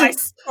 I wasn't. Eli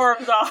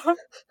storms off.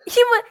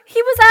 He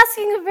was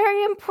asking a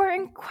very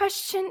important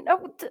question. I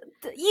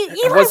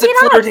wasn't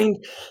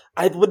flirting.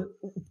 I would.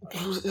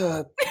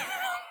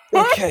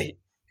 Okay.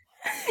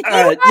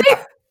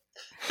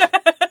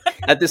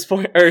 At this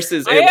point, Urs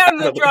is. I am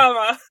the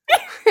drama.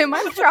 Am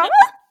I the drama?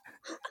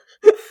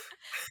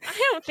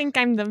 I don't think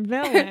I'm the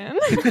villain.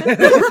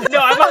 No,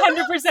 I'm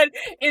 100%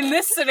 in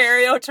this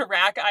scenario. To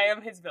Rack, I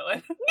am his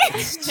villain.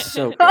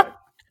 So good.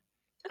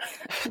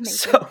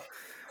 So,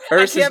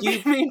 Urs, I can't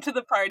be mean to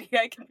the party.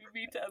 I can be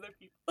mean to other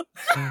people.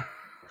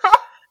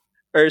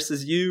 Urs,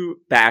 as you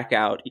back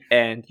out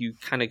and you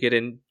kind of get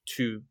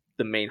into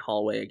the main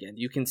hallway again,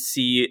 you can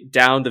see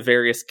down the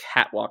various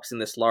catwalks in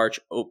this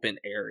large open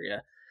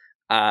area.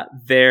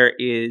 There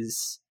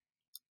is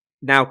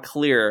now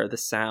clearer the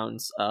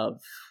sounds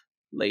of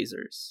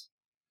lasers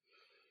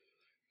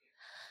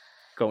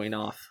going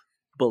off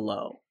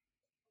below.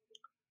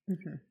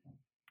 Mm-hmm.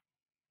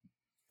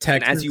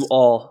 And as you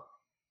all...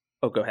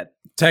 Oh, go ahead.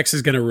 Tex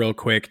is going to real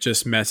quick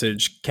just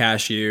message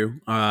Cashew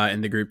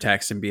in the group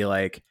text and be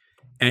like,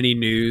 any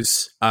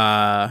news,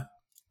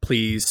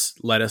 please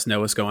let us know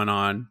what's going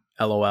on.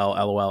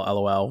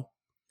 LOL.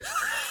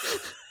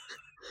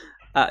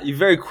 You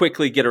very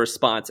quickly get a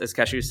response as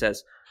Cashew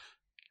says,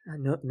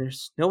 "No,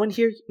 there's no one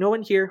here. No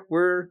one here.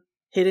 We're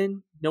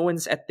hidden. No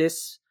one's at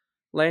this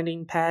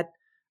landing pad.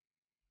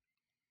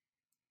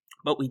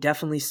 But we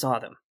definitely saw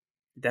them.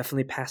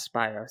 Definitely passed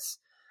by us.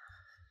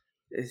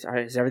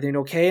 Is everything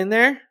okay in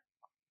there?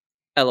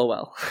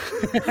 LOL."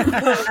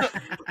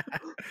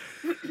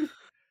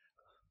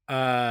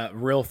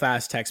 Real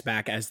fast text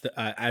back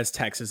as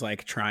Tex is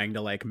like trying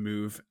to like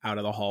move out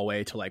of the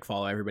hallway to like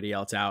follow everybody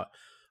else out.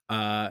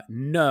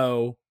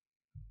 No,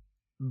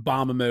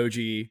 bomb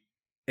emoji,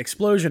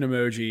 explosion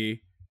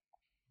emoji,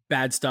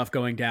 bad stuff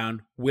going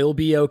down. We'll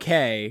be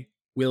okay.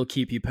 We'll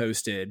keep you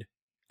posted.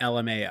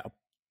 LMAO.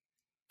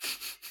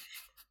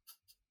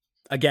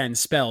 Again,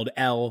 spelled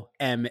LMAYO.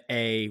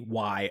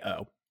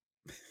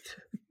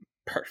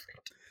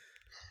 Perfect.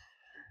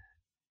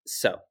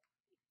 So,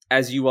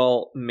 as you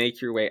all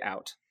make your way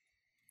out,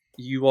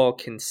 you all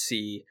can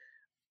see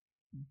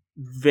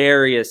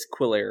various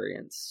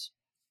Quillarians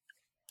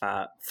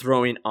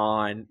throwing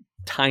on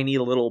tiny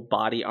little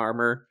body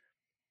armor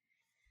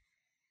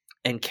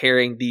and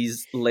carrying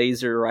these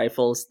laser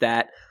rifles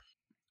that,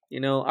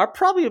 are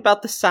probably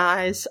about the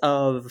size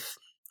of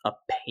a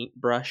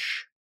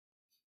paintbrush.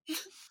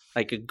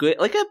 Like a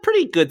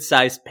pretty good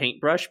sized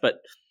paintbrush,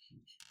 but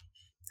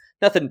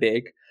nothing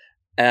big.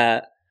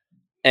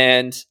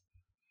 And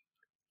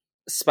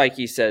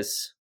Spiky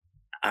says,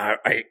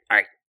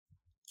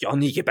 y'all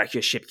need to get back to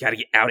your ship. You gotta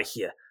get out of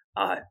here.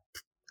 I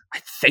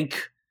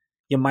think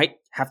you might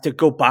have to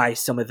go by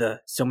some of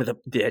the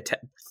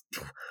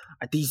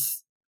are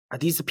these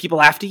the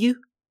people after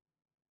you?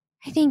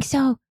 I think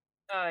so.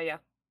 Yeah.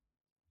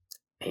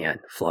 Man,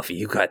 Fluffy,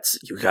 you got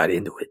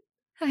into it.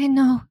 I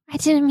know. I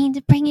didn't mean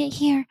to bring it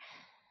here.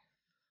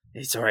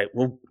 It's all right.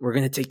 We're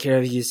gonna take care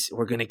of you.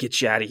 We're gonna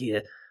get you out of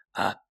here.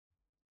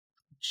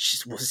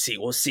 We'll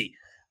see.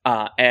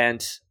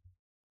 And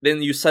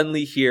then you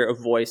suddenly hear a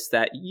voice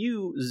that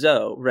you,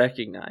 Zoe,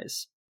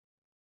 recognize.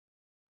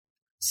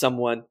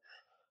 Someone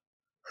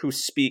who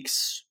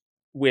speaks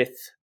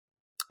with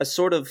a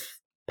sort of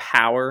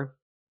power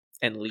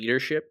and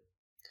leadership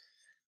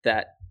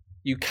that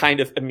you kind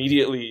of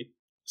immediately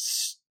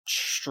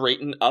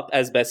straighten up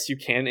as best you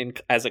can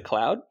as a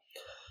cloud.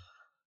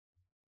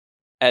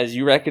 As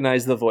you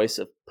recognize the voice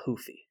of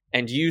Poofy.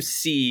 And you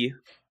see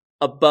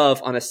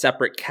above on a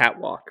separate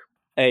catwalk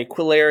a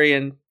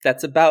Quillarian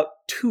that's about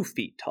 2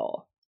 feet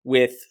tall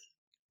with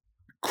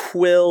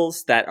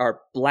quills that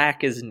are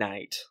black as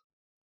night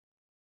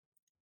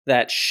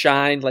that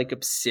shine like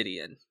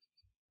obsidian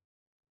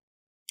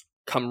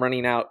come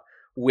running out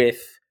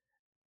with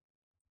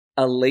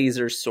a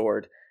laser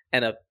sword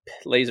and a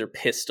laser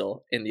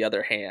pistol in the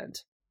other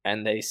hand.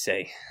 And they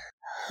say,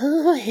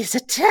 "Who is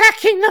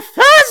attacking the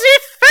Fuzzy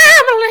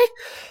family?"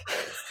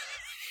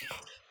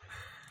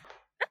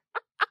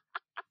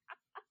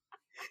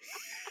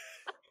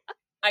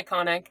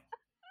 Iconic.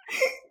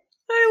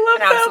 I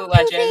love An absolute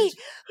legend.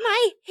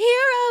 My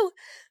hero.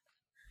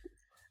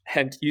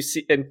 And you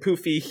see, and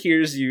Poofy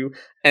hears you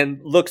and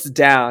looks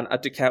down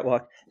at the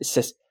catwalk. It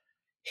says,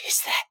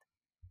 Is that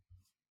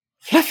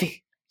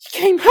Fluffy? You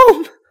came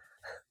home.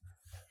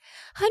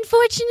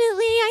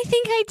 Unfortunately, I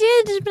think I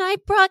did, but I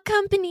brought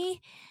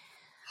company.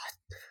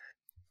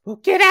 Well,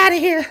 get out of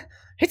here.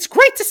 It's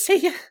great to see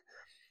you.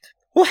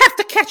 We'll have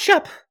to catch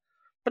up,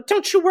 but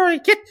don't you worry.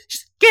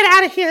 Just get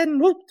out of here,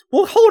 and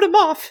we'll hold him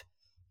off.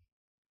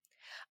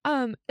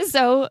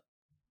 So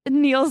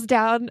kneels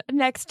down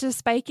next to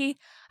Spiky.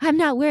 I'm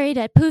not worried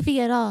at Poofy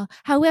at all.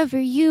 However,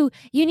 you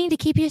need to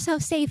keep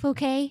yourself safe,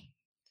 okay?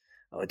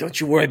 Oh, don't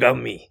you worry about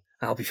me.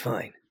 I'll be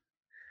fine.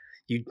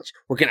 I'm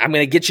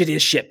gonna get you to the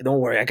ship. Don't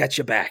worry, I got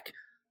your back.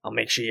 I'll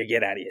make sure you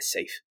get out of here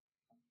safe.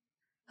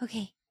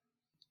 Okay.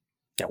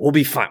 Yeah, we'll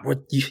be fine.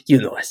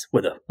 You know us.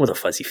 We're the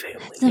fuzzy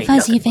family. The Ain't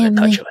fuzzy nothing gonna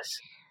family. touch us.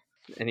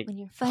 When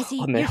you're fuzzy,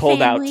 and they you're hold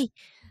family.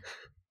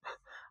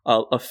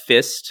 out a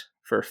fist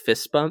for a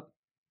fist bump,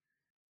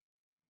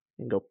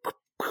 and go.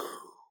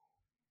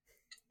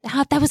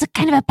 That was a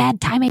kind of a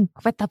bad timing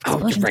with the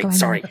explosions right. going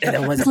Sorry, on.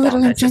 that was It's a little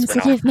bomb that just went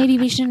insensitive. off. Maybe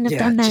we shouldn't have Yeah,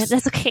 done that. just-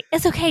 That's okay.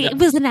 It's okay. No. It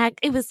was an act.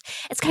 It's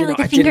kind of like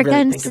I the finger didn't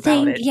really guns think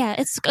about thing. it. Yeah,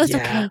 it's Yeah,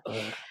 okay.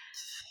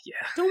 Yeah.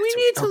 Don't we It's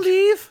need to okay.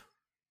 leave?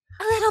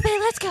 A little bit.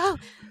 Let's go.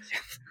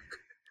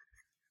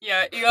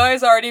 Yeah,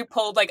 Eli's already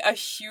pulled like a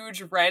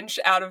huge wrench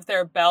out of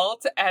their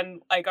belt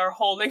and like are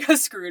holding a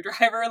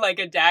screwdriver like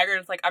a dagger.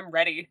 It's like, I'm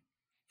ready.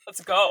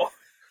 Let's go.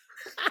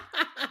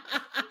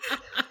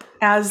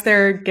 As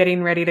they're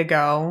getting ready to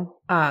go,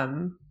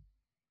 and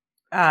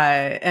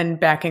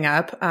backing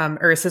up,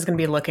 Ursa's going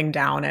to be looking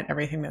down at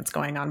everything that's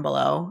going on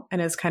below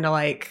and is kind of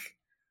like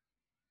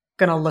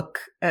going to look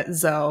at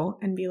Zoe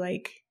and be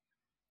like,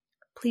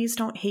 please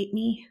don't hate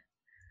me.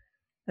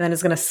 And then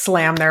is going to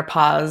slam their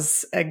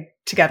paws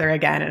together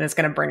again and is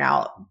going to bring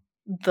out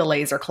the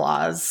laser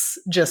claws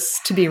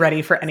just to be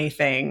ready for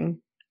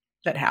anything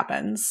that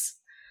happens.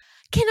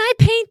 Can I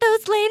paint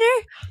those later?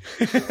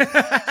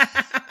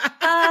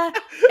 I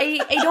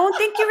don't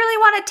think you really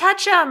want to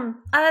touch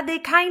them.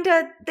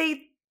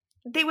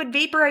 They would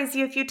vaporize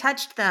you if you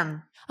touched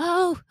them.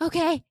 Oh,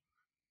 okay.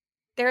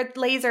 They're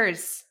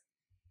lasers.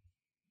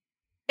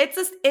 It's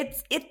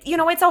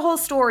a whole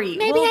story.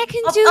 Maybe I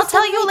can do. I'll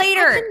tell you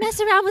later. I can mess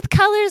around with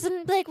colors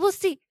and we'll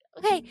see.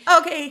 Okay.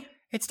 Okay.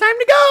 It's time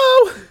to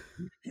go.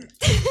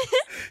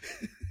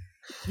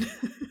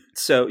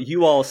 So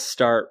you all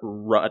start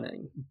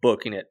running,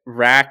 booking it.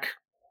 Rack,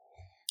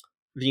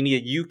 Venia,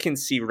 you can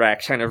see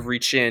Rack kind of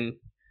reach in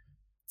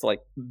to like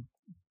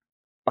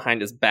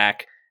behind his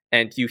back,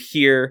 and you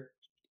hear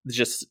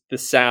just the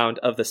sound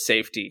of the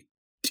safety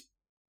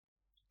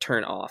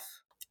turn off.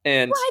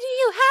 And Why do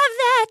you have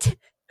that?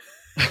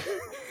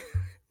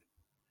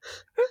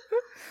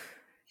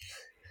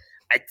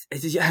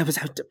 I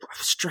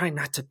was trying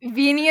not to.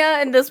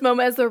 Venia, in this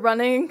moment as they're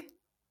running,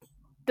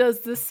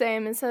 does the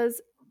same and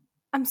says,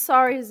 I'm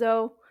sorry,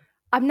 Zoe.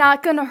 I'm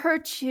not gonna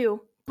hurt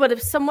you, but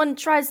if someone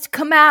tries to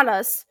come at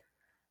us,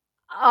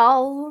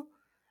 I'll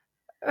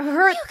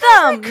hurt You guys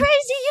are them.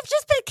 crazy. You've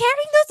just been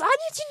carrying those on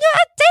you. Do you know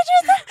how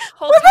dangerous that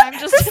whole time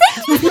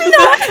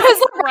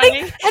just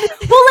running.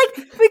 Well,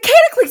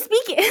 mechanically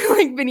speaking,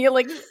 like Venia,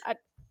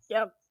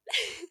 yep.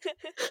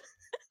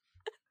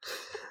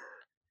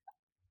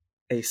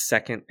 A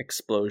second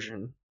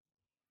explosion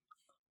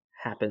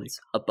happens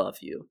above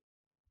you,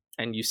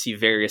 and you see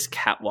various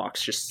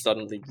catwalks just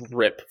suddenly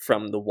rip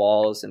from the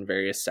walls in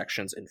various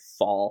sections and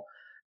fall,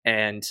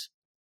 and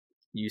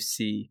you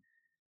see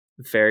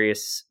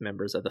various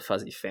members of the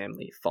Fuzzy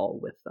family fall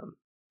with them.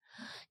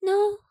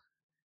 No.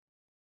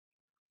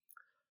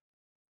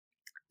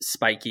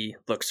 Spiky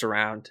looks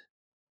around,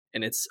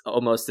 and it's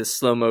almost as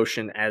slow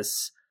motion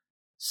as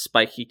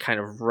Spiky kind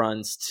of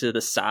runs to the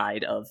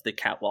side of the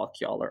catwalk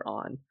y'all are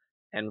on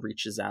and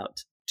reaches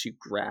out to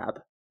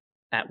grab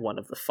at one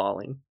of the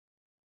falling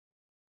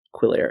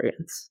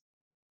Quillarians.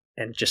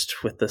 And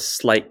just with a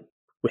slight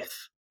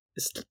whiff,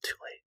 it's too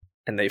late.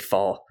 And they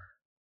fall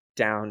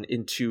down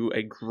into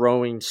a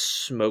growing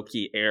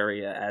smoky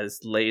area as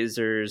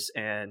lasers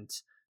and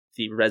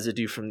the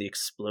residue from the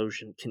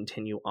explosion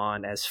continue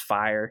on as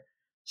fire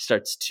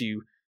starts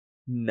to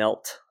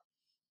melt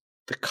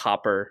the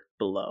copper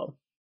below.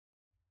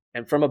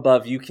 And from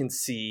above, you can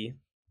see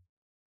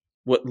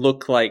what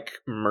look like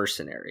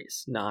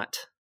mercenaries, not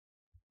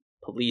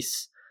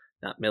police,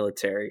 not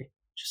military,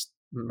 just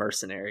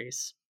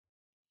mercenaries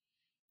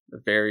of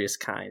various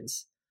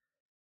kinds,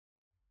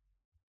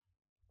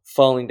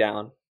 falling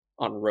down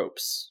on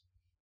ropes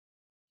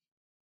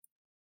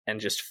and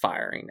just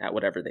firing at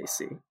whatever they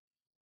see.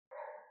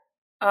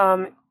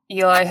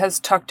 Eli has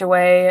tucked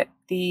away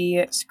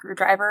the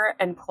screwdriver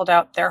and pulled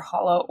out their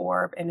hollow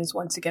orb and is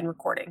once again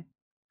recording.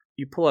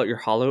 You pull out your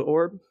hollow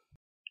orb,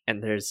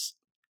 and there's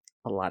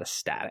a lot of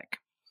static.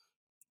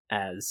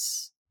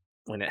 As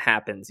when it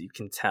happens, you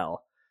can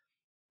tell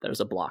there's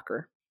a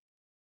blocker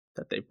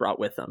that they brought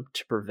with them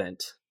to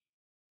prevent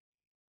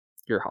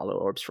your hollow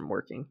orbs from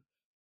working.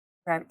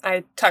 Okay.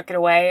 I tuck it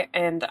away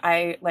and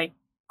I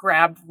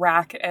grab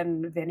Rack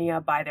and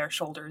Vinia by their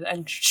shoulders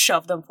and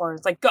shove them forward.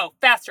 It's like, go,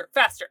 faster,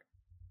 faster.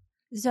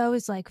 Zoe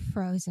is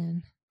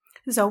frozen.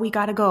 Zoe, we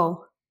gotta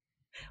go.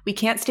 We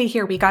can't stay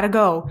here. We gotta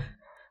go.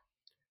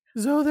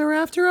 So they're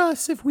after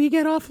us. If we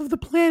get off of the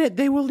planet,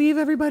 they will leave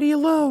everybody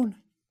alone.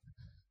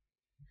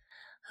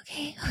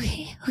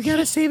 Okay. We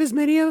gotta save as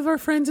many of our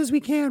friends as we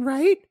can,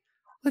 right?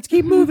 Let's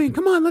keep moving.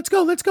 Come on, let's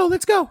go.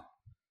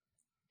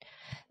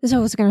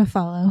 Zoe's gonna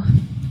follow.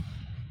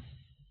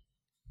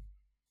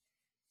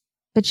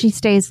 But she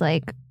stays,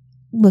 like,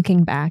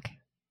 looking back.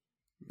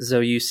 So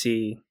you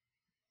see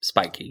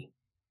Spiky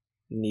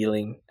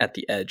kneeling at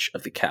the edge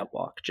of the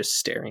catwalk, just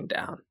staring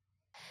down.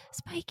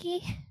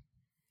 Spiky.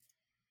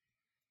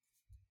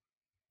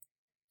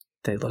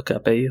 They look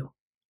up at you,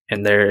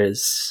 and there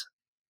is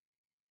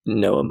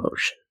no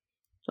emotion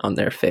on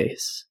their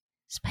face.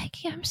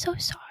 Spiky, I'm so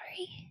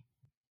sorry.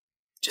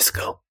 Just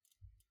go.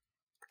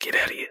 Get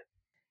out of here.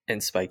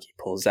 And Spiky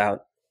pulls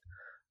out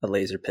a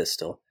laser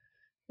pistol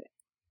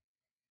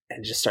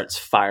and just starts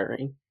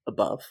firing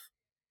above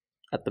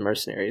at the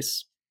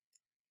mercenaries.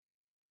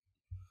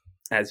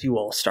 As you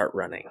all start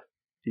running,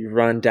 you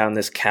run down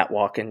this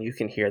catwalk and you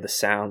can hear the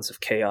sounds of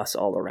chaos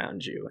all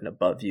around you and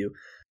above you.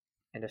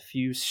 And a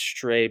few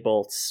stray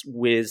bolts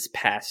whiz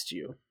past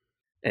you.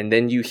 And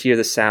then you hear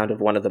the sound of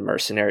one of the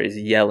mercenaries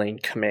yelling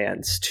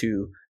commands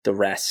to the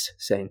rest,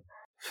 saying,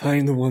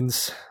 "Find the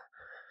ones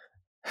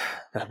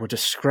that were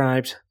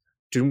described.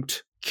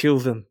 Don't kill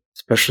them,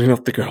 especially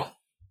not the girl."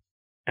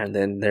 And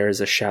then there is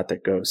a shout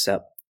that goes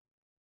up,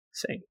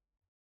 saying,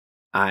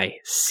 "I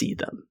see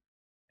them."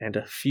 And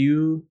a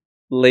few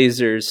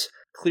lasers,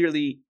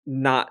 clearly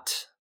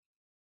not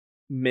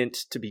meant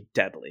to be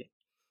deadly.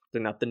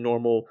 They're not the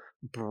normal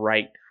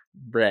bright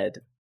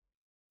red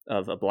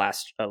of a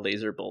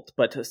laser bolt,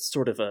 but a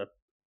sort of a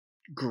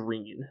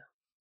green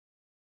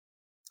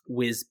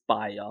whiz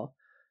by y'all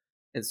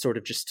and sort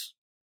of just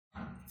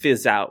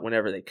fizz out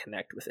whenever they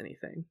connect with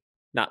anything,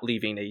 not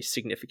leaving a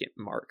significant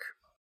mark.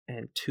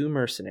 And two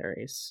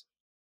mercenaries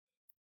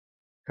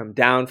come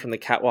down from the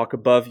catwalk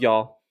above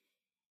y'all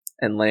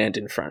and land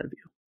in front of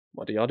you.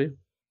 What do y'all do?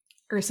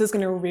 Ursa's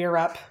going to rear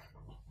up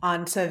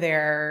onto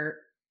their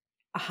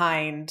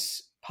hind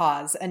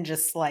paws and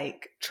just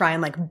try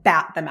and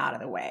bat them out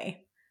of the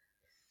way.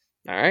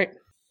 All right.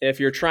 If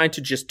you're trying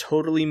to just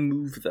totally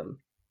move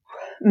them,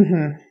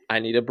 I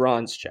need a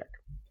bronze check.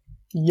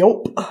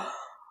 Yup.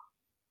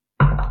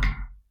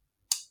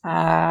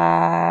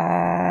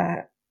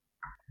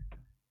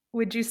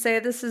 Would you say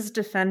this is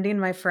defending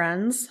my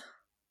friends?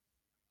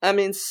 I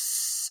mean,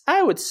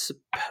 I would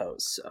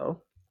suppose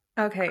so.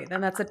 Okay,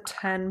 then that's a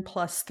 10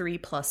 plus 3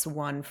 plus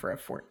 1 for a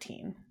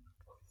 14.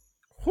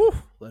 Whew,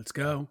 let's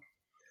go.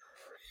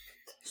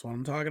 That's what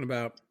I'm talking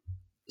about.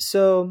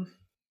 So,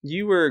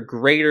 you were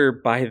greater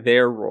by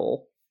their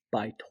roll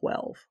by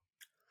 12.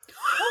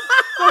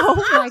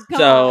 Oh my god.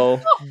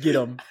 So, Get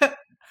them.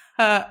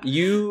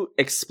 you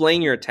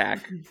explain your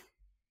attack.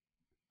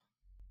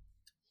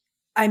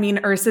 I mean,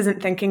 Urs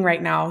isn't thinking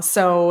right now,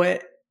 so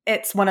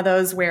it's one of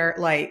those where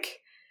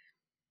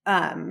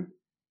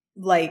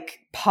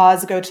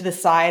paws go to the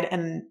side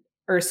and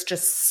Urs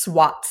just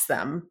swats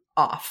them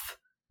off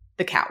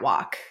the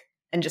catwalk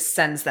and just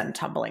sends them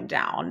tumbling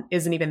down.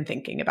 Isn't even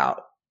thinking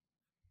about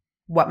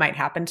what might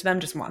happen to them,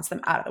 just wants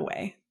them out of the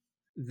way.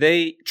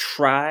 They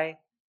try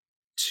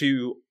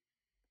to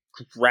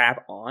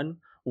grab on.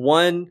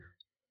 One,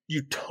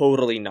 you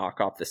totally knock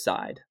off the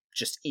side.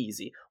 Just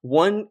easy.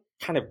 One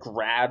kind of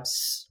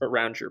grabs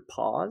around your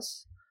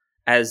paws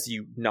as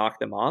you knock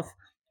them off,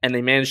 and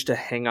they manage to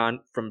hang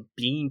on from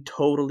being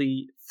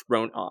totally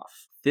thrown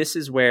off. This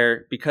is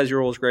where, because your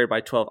roll is greater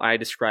by 12, I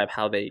describe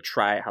how they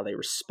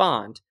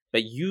respond,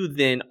 but you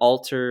then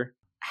alter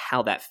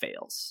how that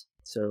fails.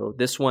 So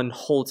this one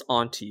holds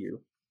on to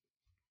you.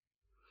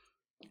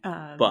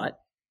 But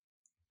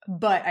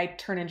I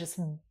turn and just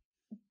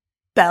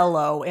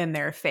bellow in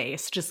their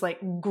face, just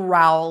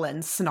growl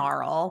and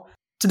snarl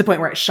to the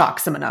point where it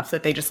shocks them enough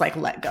that they just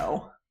let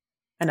go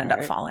and end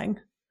up falling.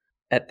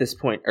 At this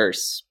point,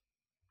 Urs,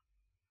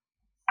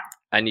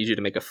 I need you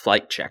to make a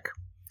flight check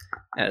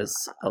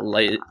as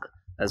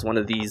one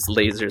of these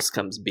lasers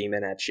comes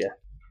beaming at you.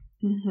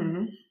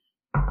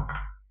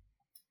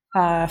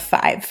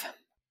 5.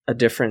 A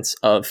difference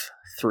of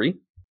 3.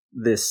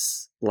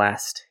 This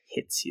last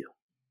hits you.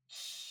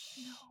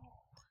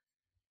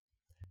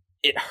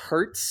 It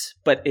hurts,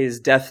 but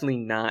is definitely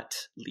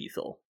not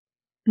lethal.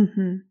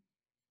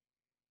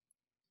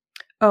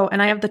 Oh,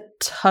 and I have the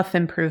tough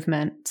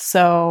improvement,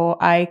 so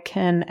I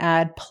can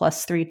add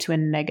 +3 to a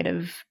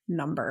negative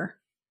number.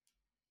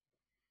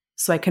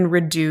 So I can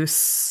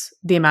reduce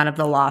the amount of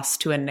the loss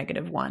to a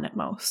 -1 at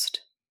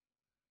most.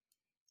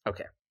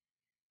 Okay.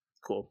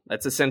 Cool.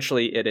 That's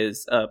essentially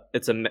it's a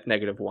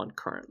 -1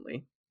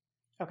 currently.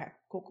 Okay,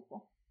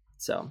 cool.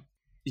 So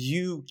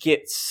you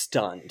get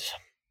stunned.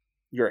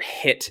 You're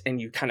hit and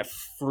you kind of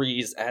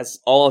freeze as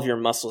all of your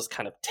muscles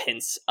kind of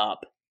tense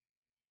up.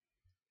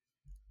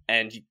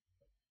 And you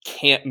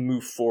can't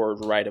move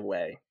forward right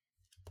away.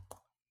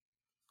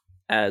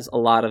 As a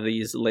lot of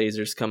these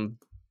lasers come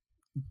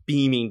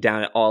beaming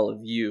down at all of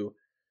you.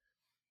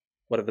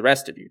 What do the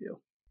rest of you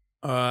do?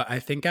 I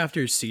think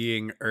after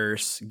seeing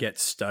Urs get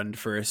stunned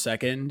for a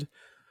second,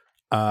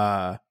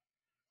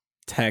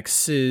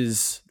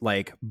 Tex's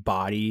like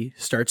body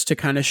starts to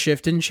kind of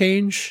shift and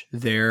change.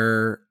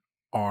 Their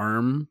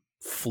arm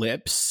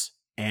flips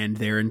and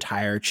their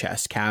entire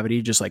chest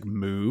cavity just like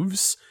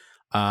moves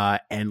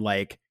and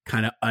like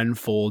kind of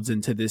unfolds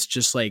into this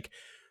just like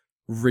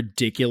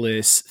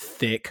ridiculous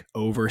thick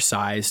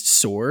oversized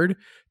sword.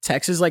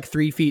 Tex is like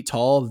 3 feet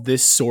tall.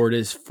 This sword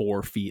is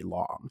 4 feet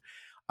long.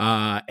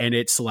 And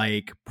it's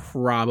like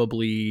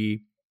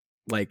probably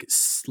like a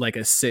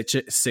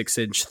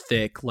 6-inch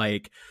thick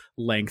like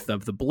length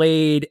of the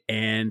blade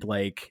and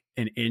like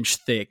an inch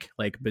thick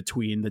like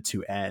between the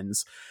two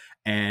ends.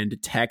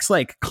 And Tex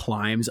like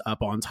climbs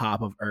up on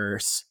top of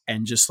Urs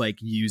and just like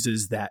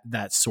uses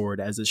that sword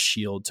as a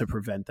shield to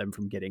prevent them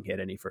from getting hit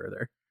any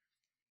further.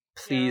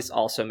 Please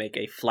also make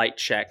a flight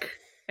check.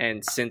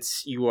 And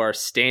since you are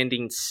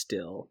standing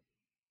still,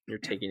 you're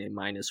taking a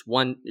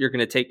 -1. You're going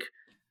to take,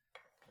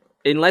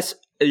 unless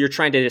you're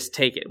trying to just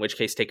take it, in which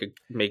case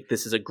make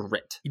this as a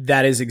grit.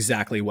 That is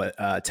exactly what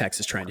Tex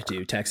is trying to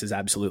do. Tex is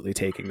absolutely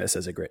taking this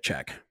as a grit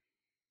check.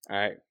 All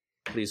right.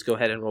 Please go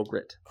ahead and roll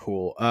grit.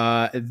 Cool.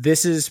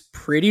 This is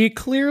pretty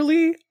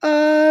clearly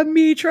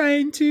me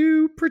trying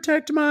to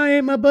protect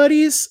my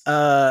buddies.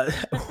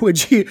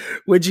 Would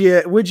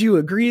you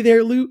agree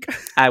there, Luke?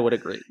 I would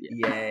agree.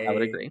 Yay. I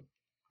would agree.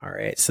 All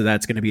right, so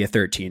that's going to be a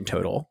 13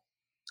 total.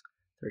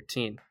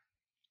 13.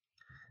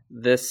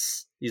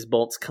 These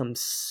bolts come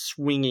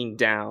swinging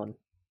down,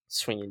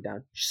 screaming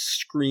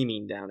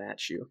down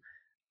at you.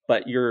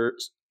 But your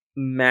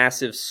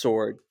massive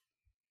sword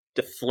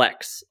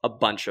deflects a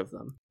bunch of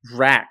them.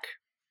 Rack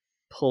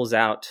pulls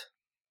out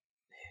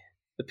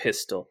the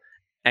pistol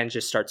and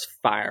just starts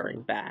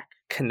firing back,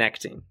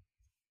 connecting.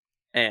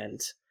 And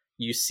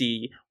you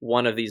see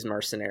one of these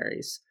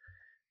mercenaries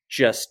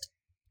just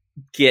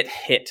get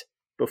hit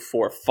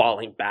before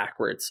falling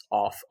backwards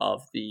off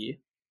of the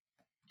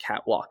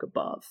catwalk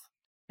above.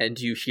 And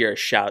you hear a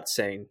shout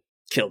saying,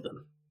 "Kill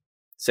them.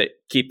 Say,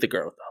 keep the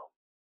girl, though."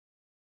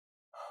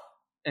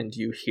 And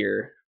you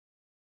hear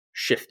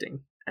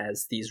shifting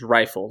as these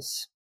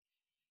rifles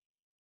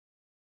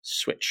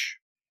switch.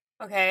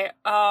 Okay,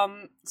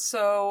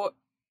 so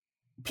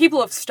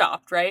people have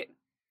stopped, right?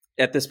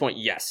 At this point,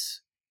 yes.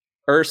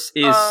 Urs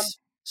is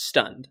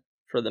stunned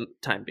for the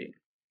time being.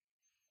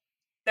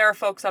 There are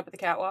folks up at the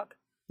catwalk.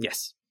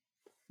 Yes.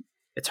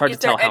 It's hard to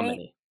tell how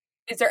many.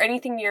 Is there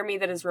anything near me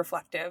that is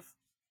reflective?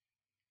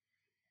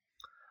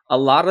 A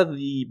lot of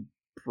the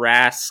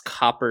brass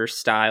copper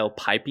style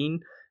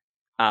piping,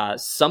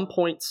 some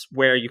points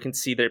where you can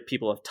see that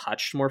people have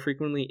touched more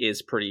frequently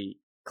is pretty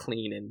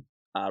clean and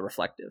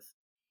reflective.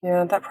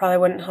 Yeah, that probably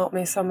wouldn't help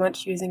me so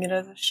much using it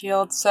as a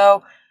shield.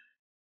 So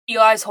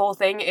Eli's whole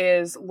thing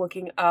is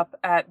looking up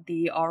at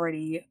the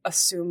already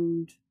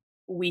assumed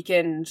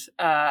weakened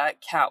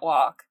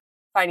catwalk,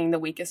 finding the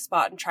weakest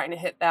spot and trying to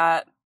hit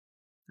that.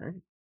 All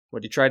right.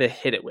 What do you try to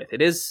hit it with?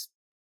 It is...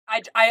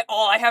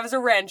 all I have is a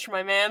wrench,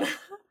 my man.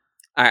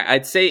 All right,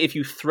 I'd say if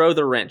you throw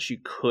the wrench, you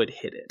could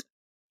hit it.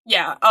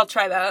 Yeah, I'll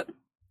try that.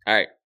 All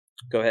right,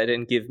 go ahead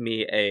and give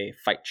me a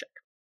fight check.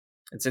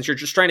 And since you're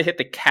just trying to hit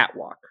the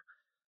catwalk,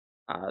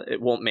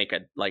 it won't make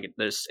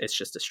it's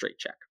just a straight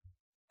check.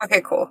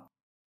 Okay, cool.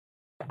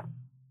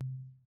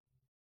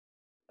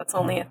 That's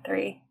only a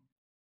 3.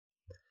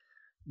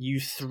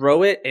 You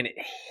throw it and it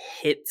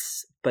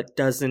hits, but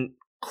doesn't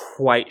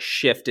quite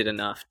shift it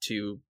enough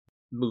to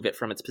move it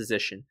from its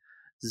position.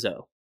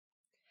 Zoe.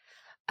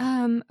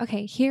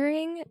 Okay,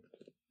 hearing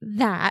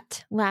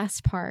that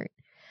last part,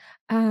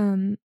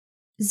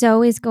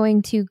 Zoe is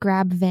going to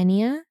grab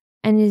Venia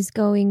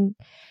and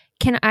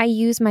can I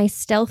use my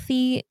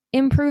stealthy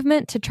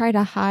improvement to try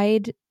to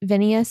hide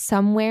Venia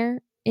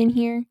somewhere in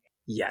here?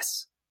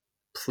 Yes.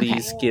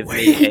 Please Okay. give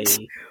me a...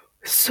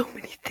 So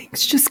many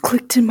things just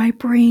clicked in my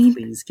brain.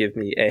 Please give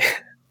me a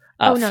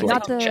Oh no, flight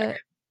not the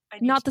check.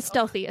 not the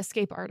stealthy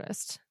escape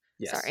artist.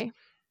 Yes. Sorry.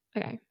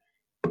 Okay.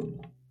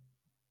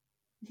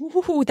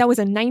 Ooh, that was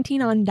a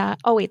 19 on that.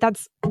 Oh wait,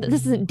 this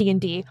isn't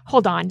D&D.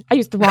 Hold on, I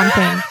used the wrong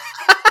thing.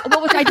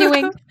 What was I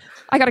doing?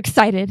 I got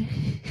excited.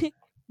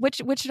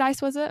 Which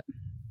dice was it?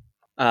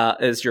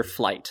 Is your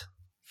flight.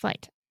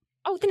 Flight.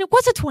 Oh, then it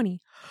was a 20.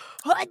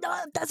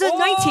 That's a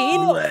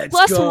 19 let's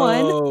plus go.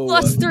 1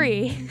 plus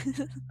 3.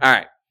 All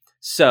right.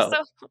 So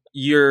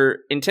you're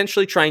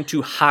intentionally trying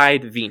to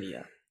hide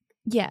Venia.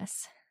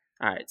 Yes.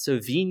 All right. So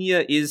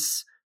Venia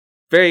is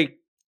very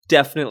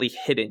definitely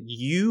hidden.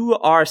 You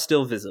are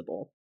still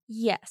visible.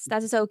 Yes,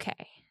 that is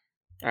okay.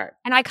 All right.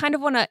 And I kind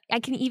of want to, I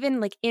can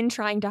even, in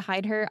trying to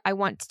hide her, I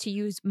want to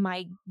use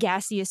my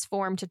gaseous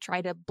form to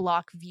try to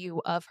block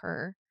view of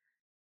her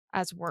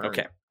as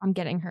I'm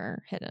getting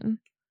her hidden.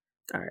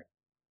 All right.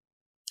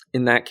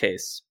 In that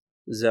case,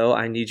 Zoe,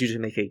 I need you to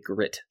make a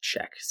grit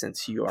check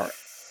since you are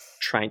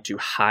trying to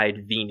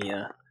hide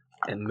Venia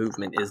and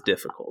movement is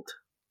difficult.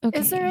 Okay.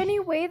 Is there any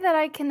way that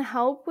I can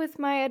help with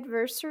my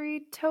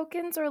adversary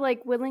tokens or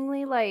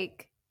willingly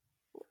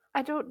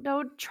I don't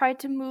know, try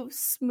to move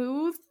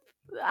smooth?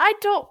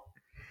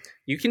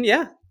 You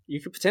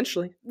could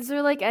potentially. Is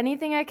there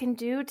anything I can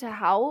do to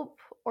help?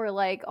 or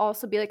like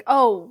also be like,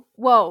 oh,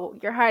 whoa,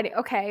 you're hiding.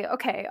 Okay,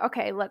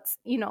 let's,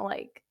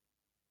 like.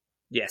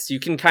 Yes, you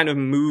can kind of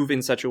move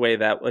in such a way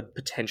that would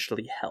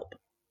potentially help.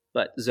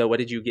 But Zoe, what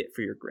did you get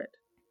for your grit?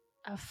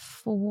 A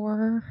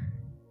 4.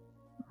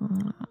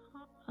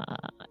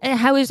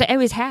 I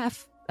was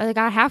half. I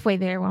got halfway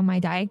there on my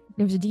die.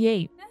 There was a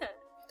D8.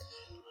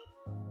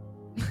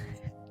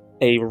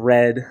 A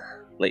red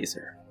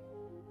laser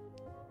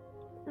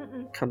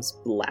comes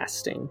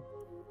blasting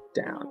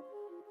down.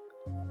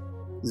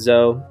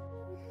 Zoe,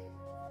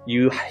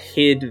 you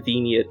hid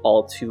Veniot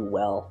all too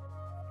well.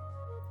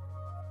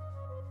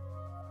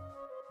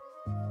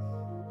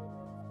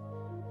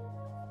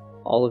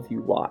 All of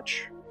you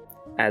watch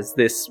as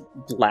this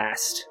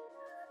blast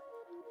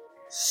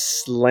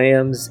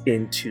slams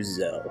into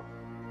Zoe.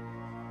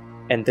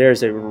 And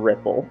there's a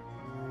ripple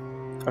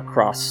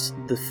across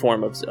the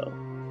form of Zoe.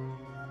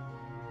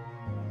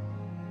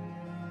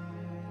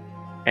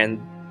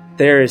 And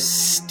there is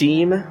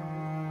steam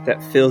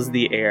that fills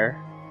the air.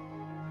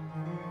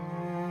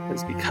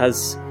 It's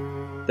because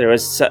there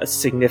was a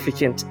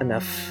significant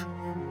enough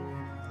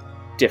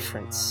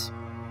difference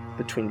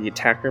between the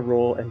attacker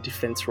roll and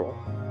defense roll.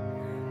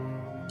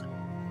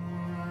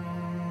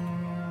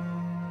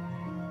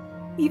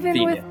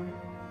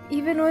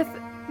 Even with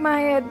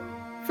my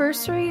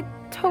adversary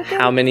token?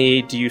 How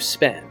many do you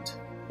spend?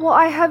 Well,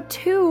 I have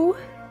 2.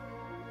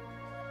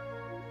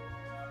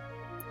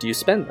 Do you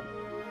spend them?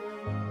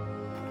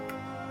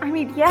 I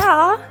mean,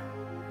 yeah.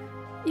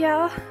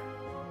 Yeah.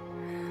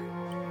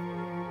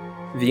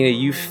 Vina,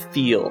 you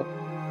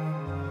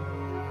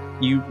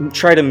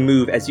try to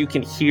move as you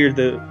can hear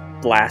the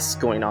blasts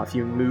going off.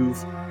 You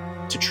move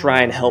to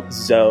try and help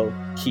Zoe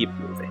keep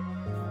moving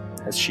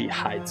as she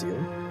hides you.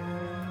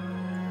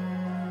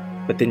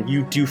 But then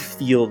you do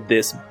feel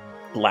this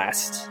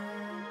blast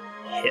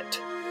hit.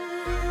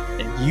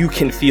 And you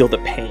can feel the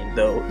pain,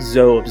 though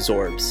Zoe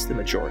absorbs the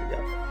majority of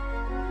it.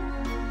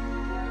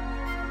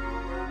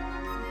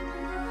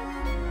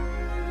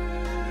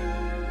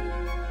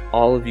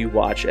 All of you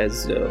watch as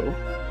Zoe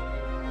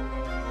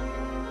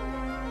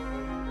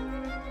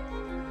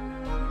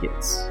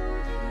gets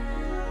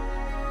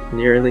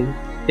nearly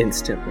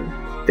instantly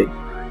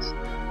vaporized.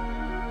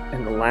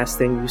 And the last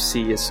thing you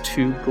see is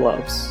 2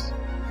 gloves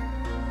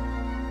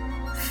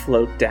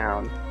float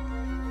down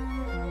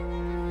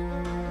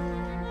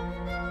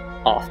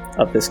off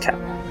of this cap.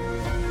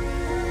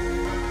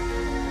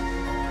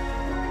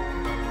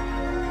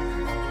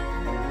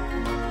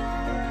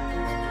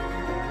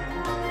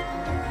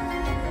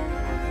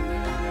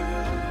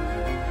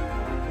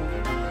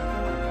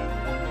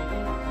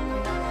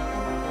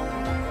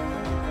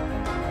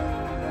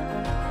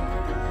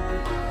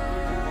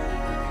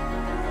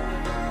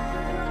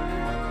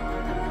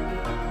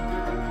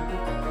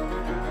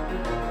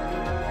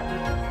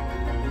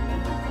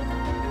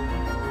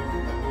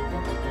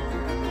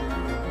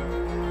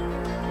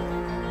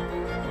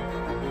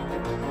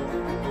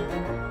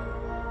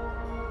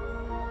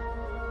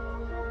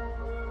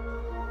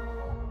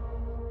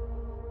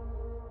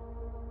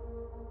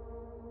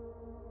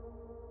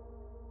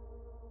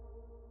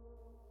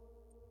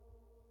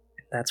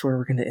 That's where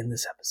we're going to end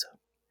this episode.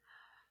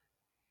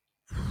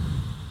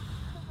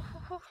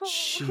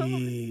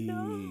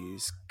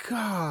 Jeez.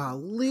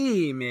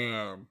 Golly,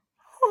 man.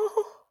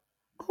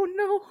 Oh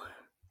no.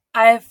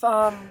 I've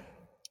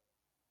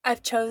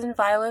chosen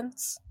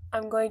violence.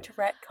 I'm going to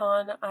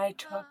retcon. I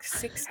took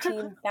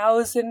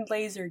 16,000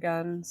 laser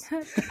guns.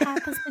 The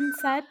path has been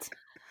set.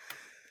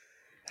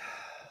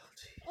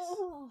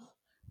 Oh,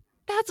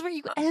 that's where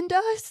you end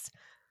us?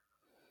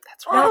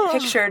 What I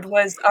pictured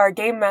was our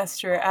game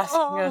master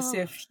asking us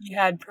if he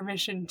had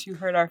permission to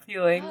hurt our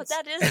feelings. Oh,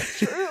 that is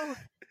true.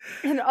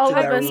 And all of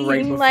us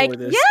right being like,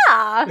 this.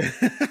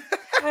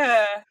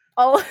 yeah.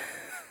 Oh.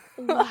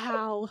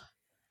 Wow.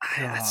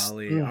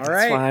 Golly. All That's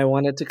right. why I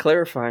wanted to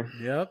clarify.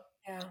 Yep.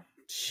 Yeah.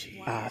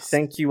 Jeez.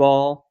 Thank you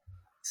all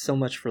so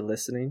much for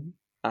listening.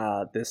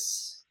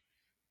 This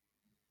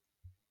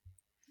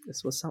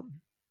was something.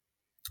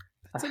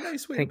 That's a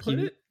nice way thank to put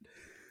you. it.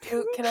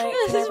 Luke, can I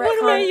This is retcon?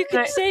 one way you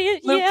could say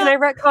it, Luke, yeah. can I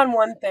retcon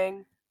one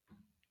thing?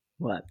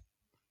 What?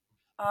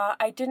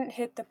 I didn't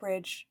hit the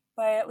bridge,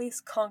 but I at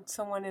least conked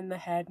someone in the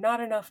head. Not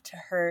enough to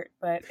hurt,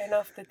 but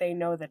enough that they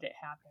know that it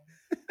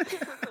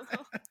happened.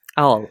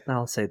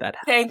 I'll say that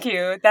happened. Thank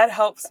you. That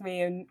helps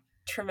me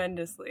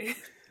tremendously.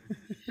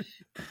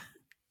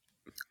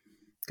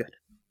 Good.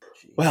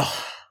 Well,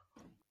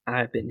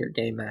 I've been your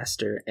game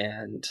master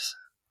and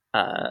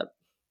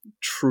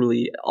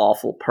truly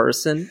awful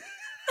person.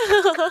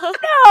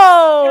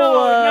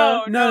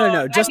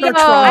 No. Just our No.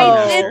 trauma I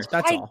master. did-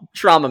 That's I- all.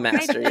 Trauma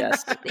master,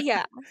 yes.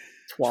 Yeah.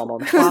 Trauma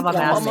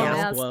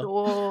master.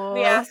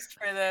 We asked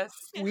for this.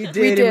 We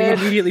did, and we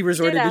immediately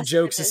resorted to ask for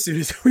jokes this. as soon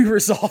as we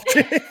resolved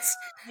it.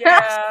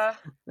 Yeah.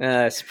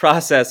 It's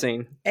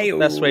processing. Ayo.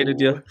 Best way to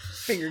deal.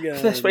 Finger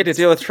guns. Best way to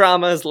deal with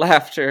trauma is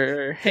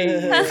laughter. Hey.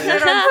 Isn't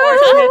it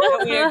unfortunate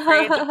that we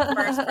agreed that the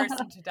first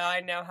person to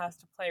die now has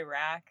to play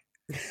Rack?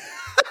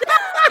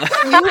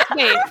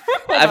 Wait,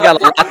 I've got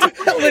a lot.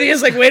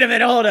 Lydia's like, wait a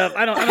minute, hold up.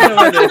 I don't know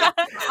what this.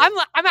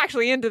 I'm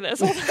actually into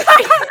this. Oh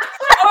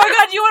my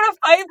god, you want to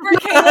fight for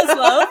Kayla's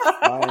love?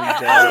 I'm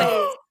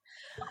dead.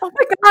 Oh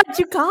my god,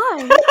 you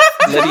guys!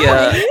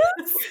 Lydia,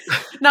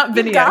 Not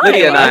Vinny.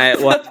 Lydia and I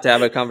will have to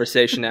have a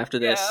conversation after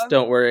this. Yeah.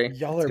 Don't worry.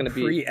 Y'all It's are gonna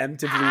be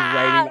preemptively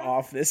writing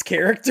off this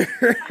character.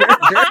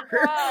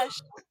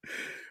 Gosh.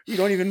 You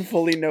don't even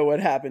fully know what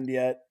happened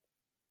yet.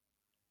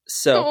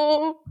 so.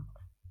 Oh.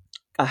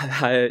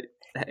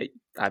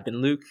 I've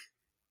been Luke.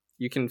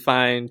 You can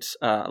find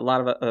a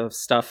lot of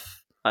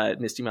stuff at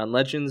Misty Mountain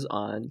Legends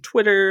on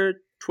Twitter,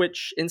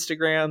 Twitch,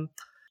 Instagram.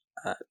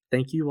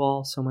 Thank you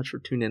all so much for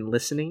tuning in and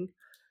listening.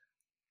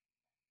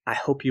 I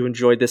hope you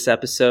enjoyed this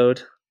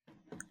episode.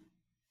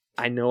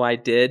 I know I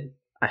did.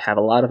 I have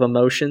a lot of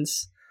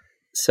emotions.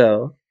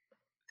 So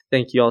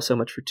thank you all so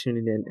much for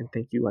tuning in, and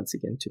thank you once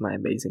again to my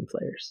amazing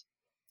players.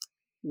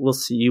 We'll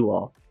see you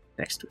all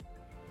next week.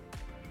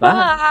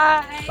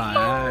 Bye. Bye.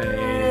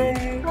 Bye.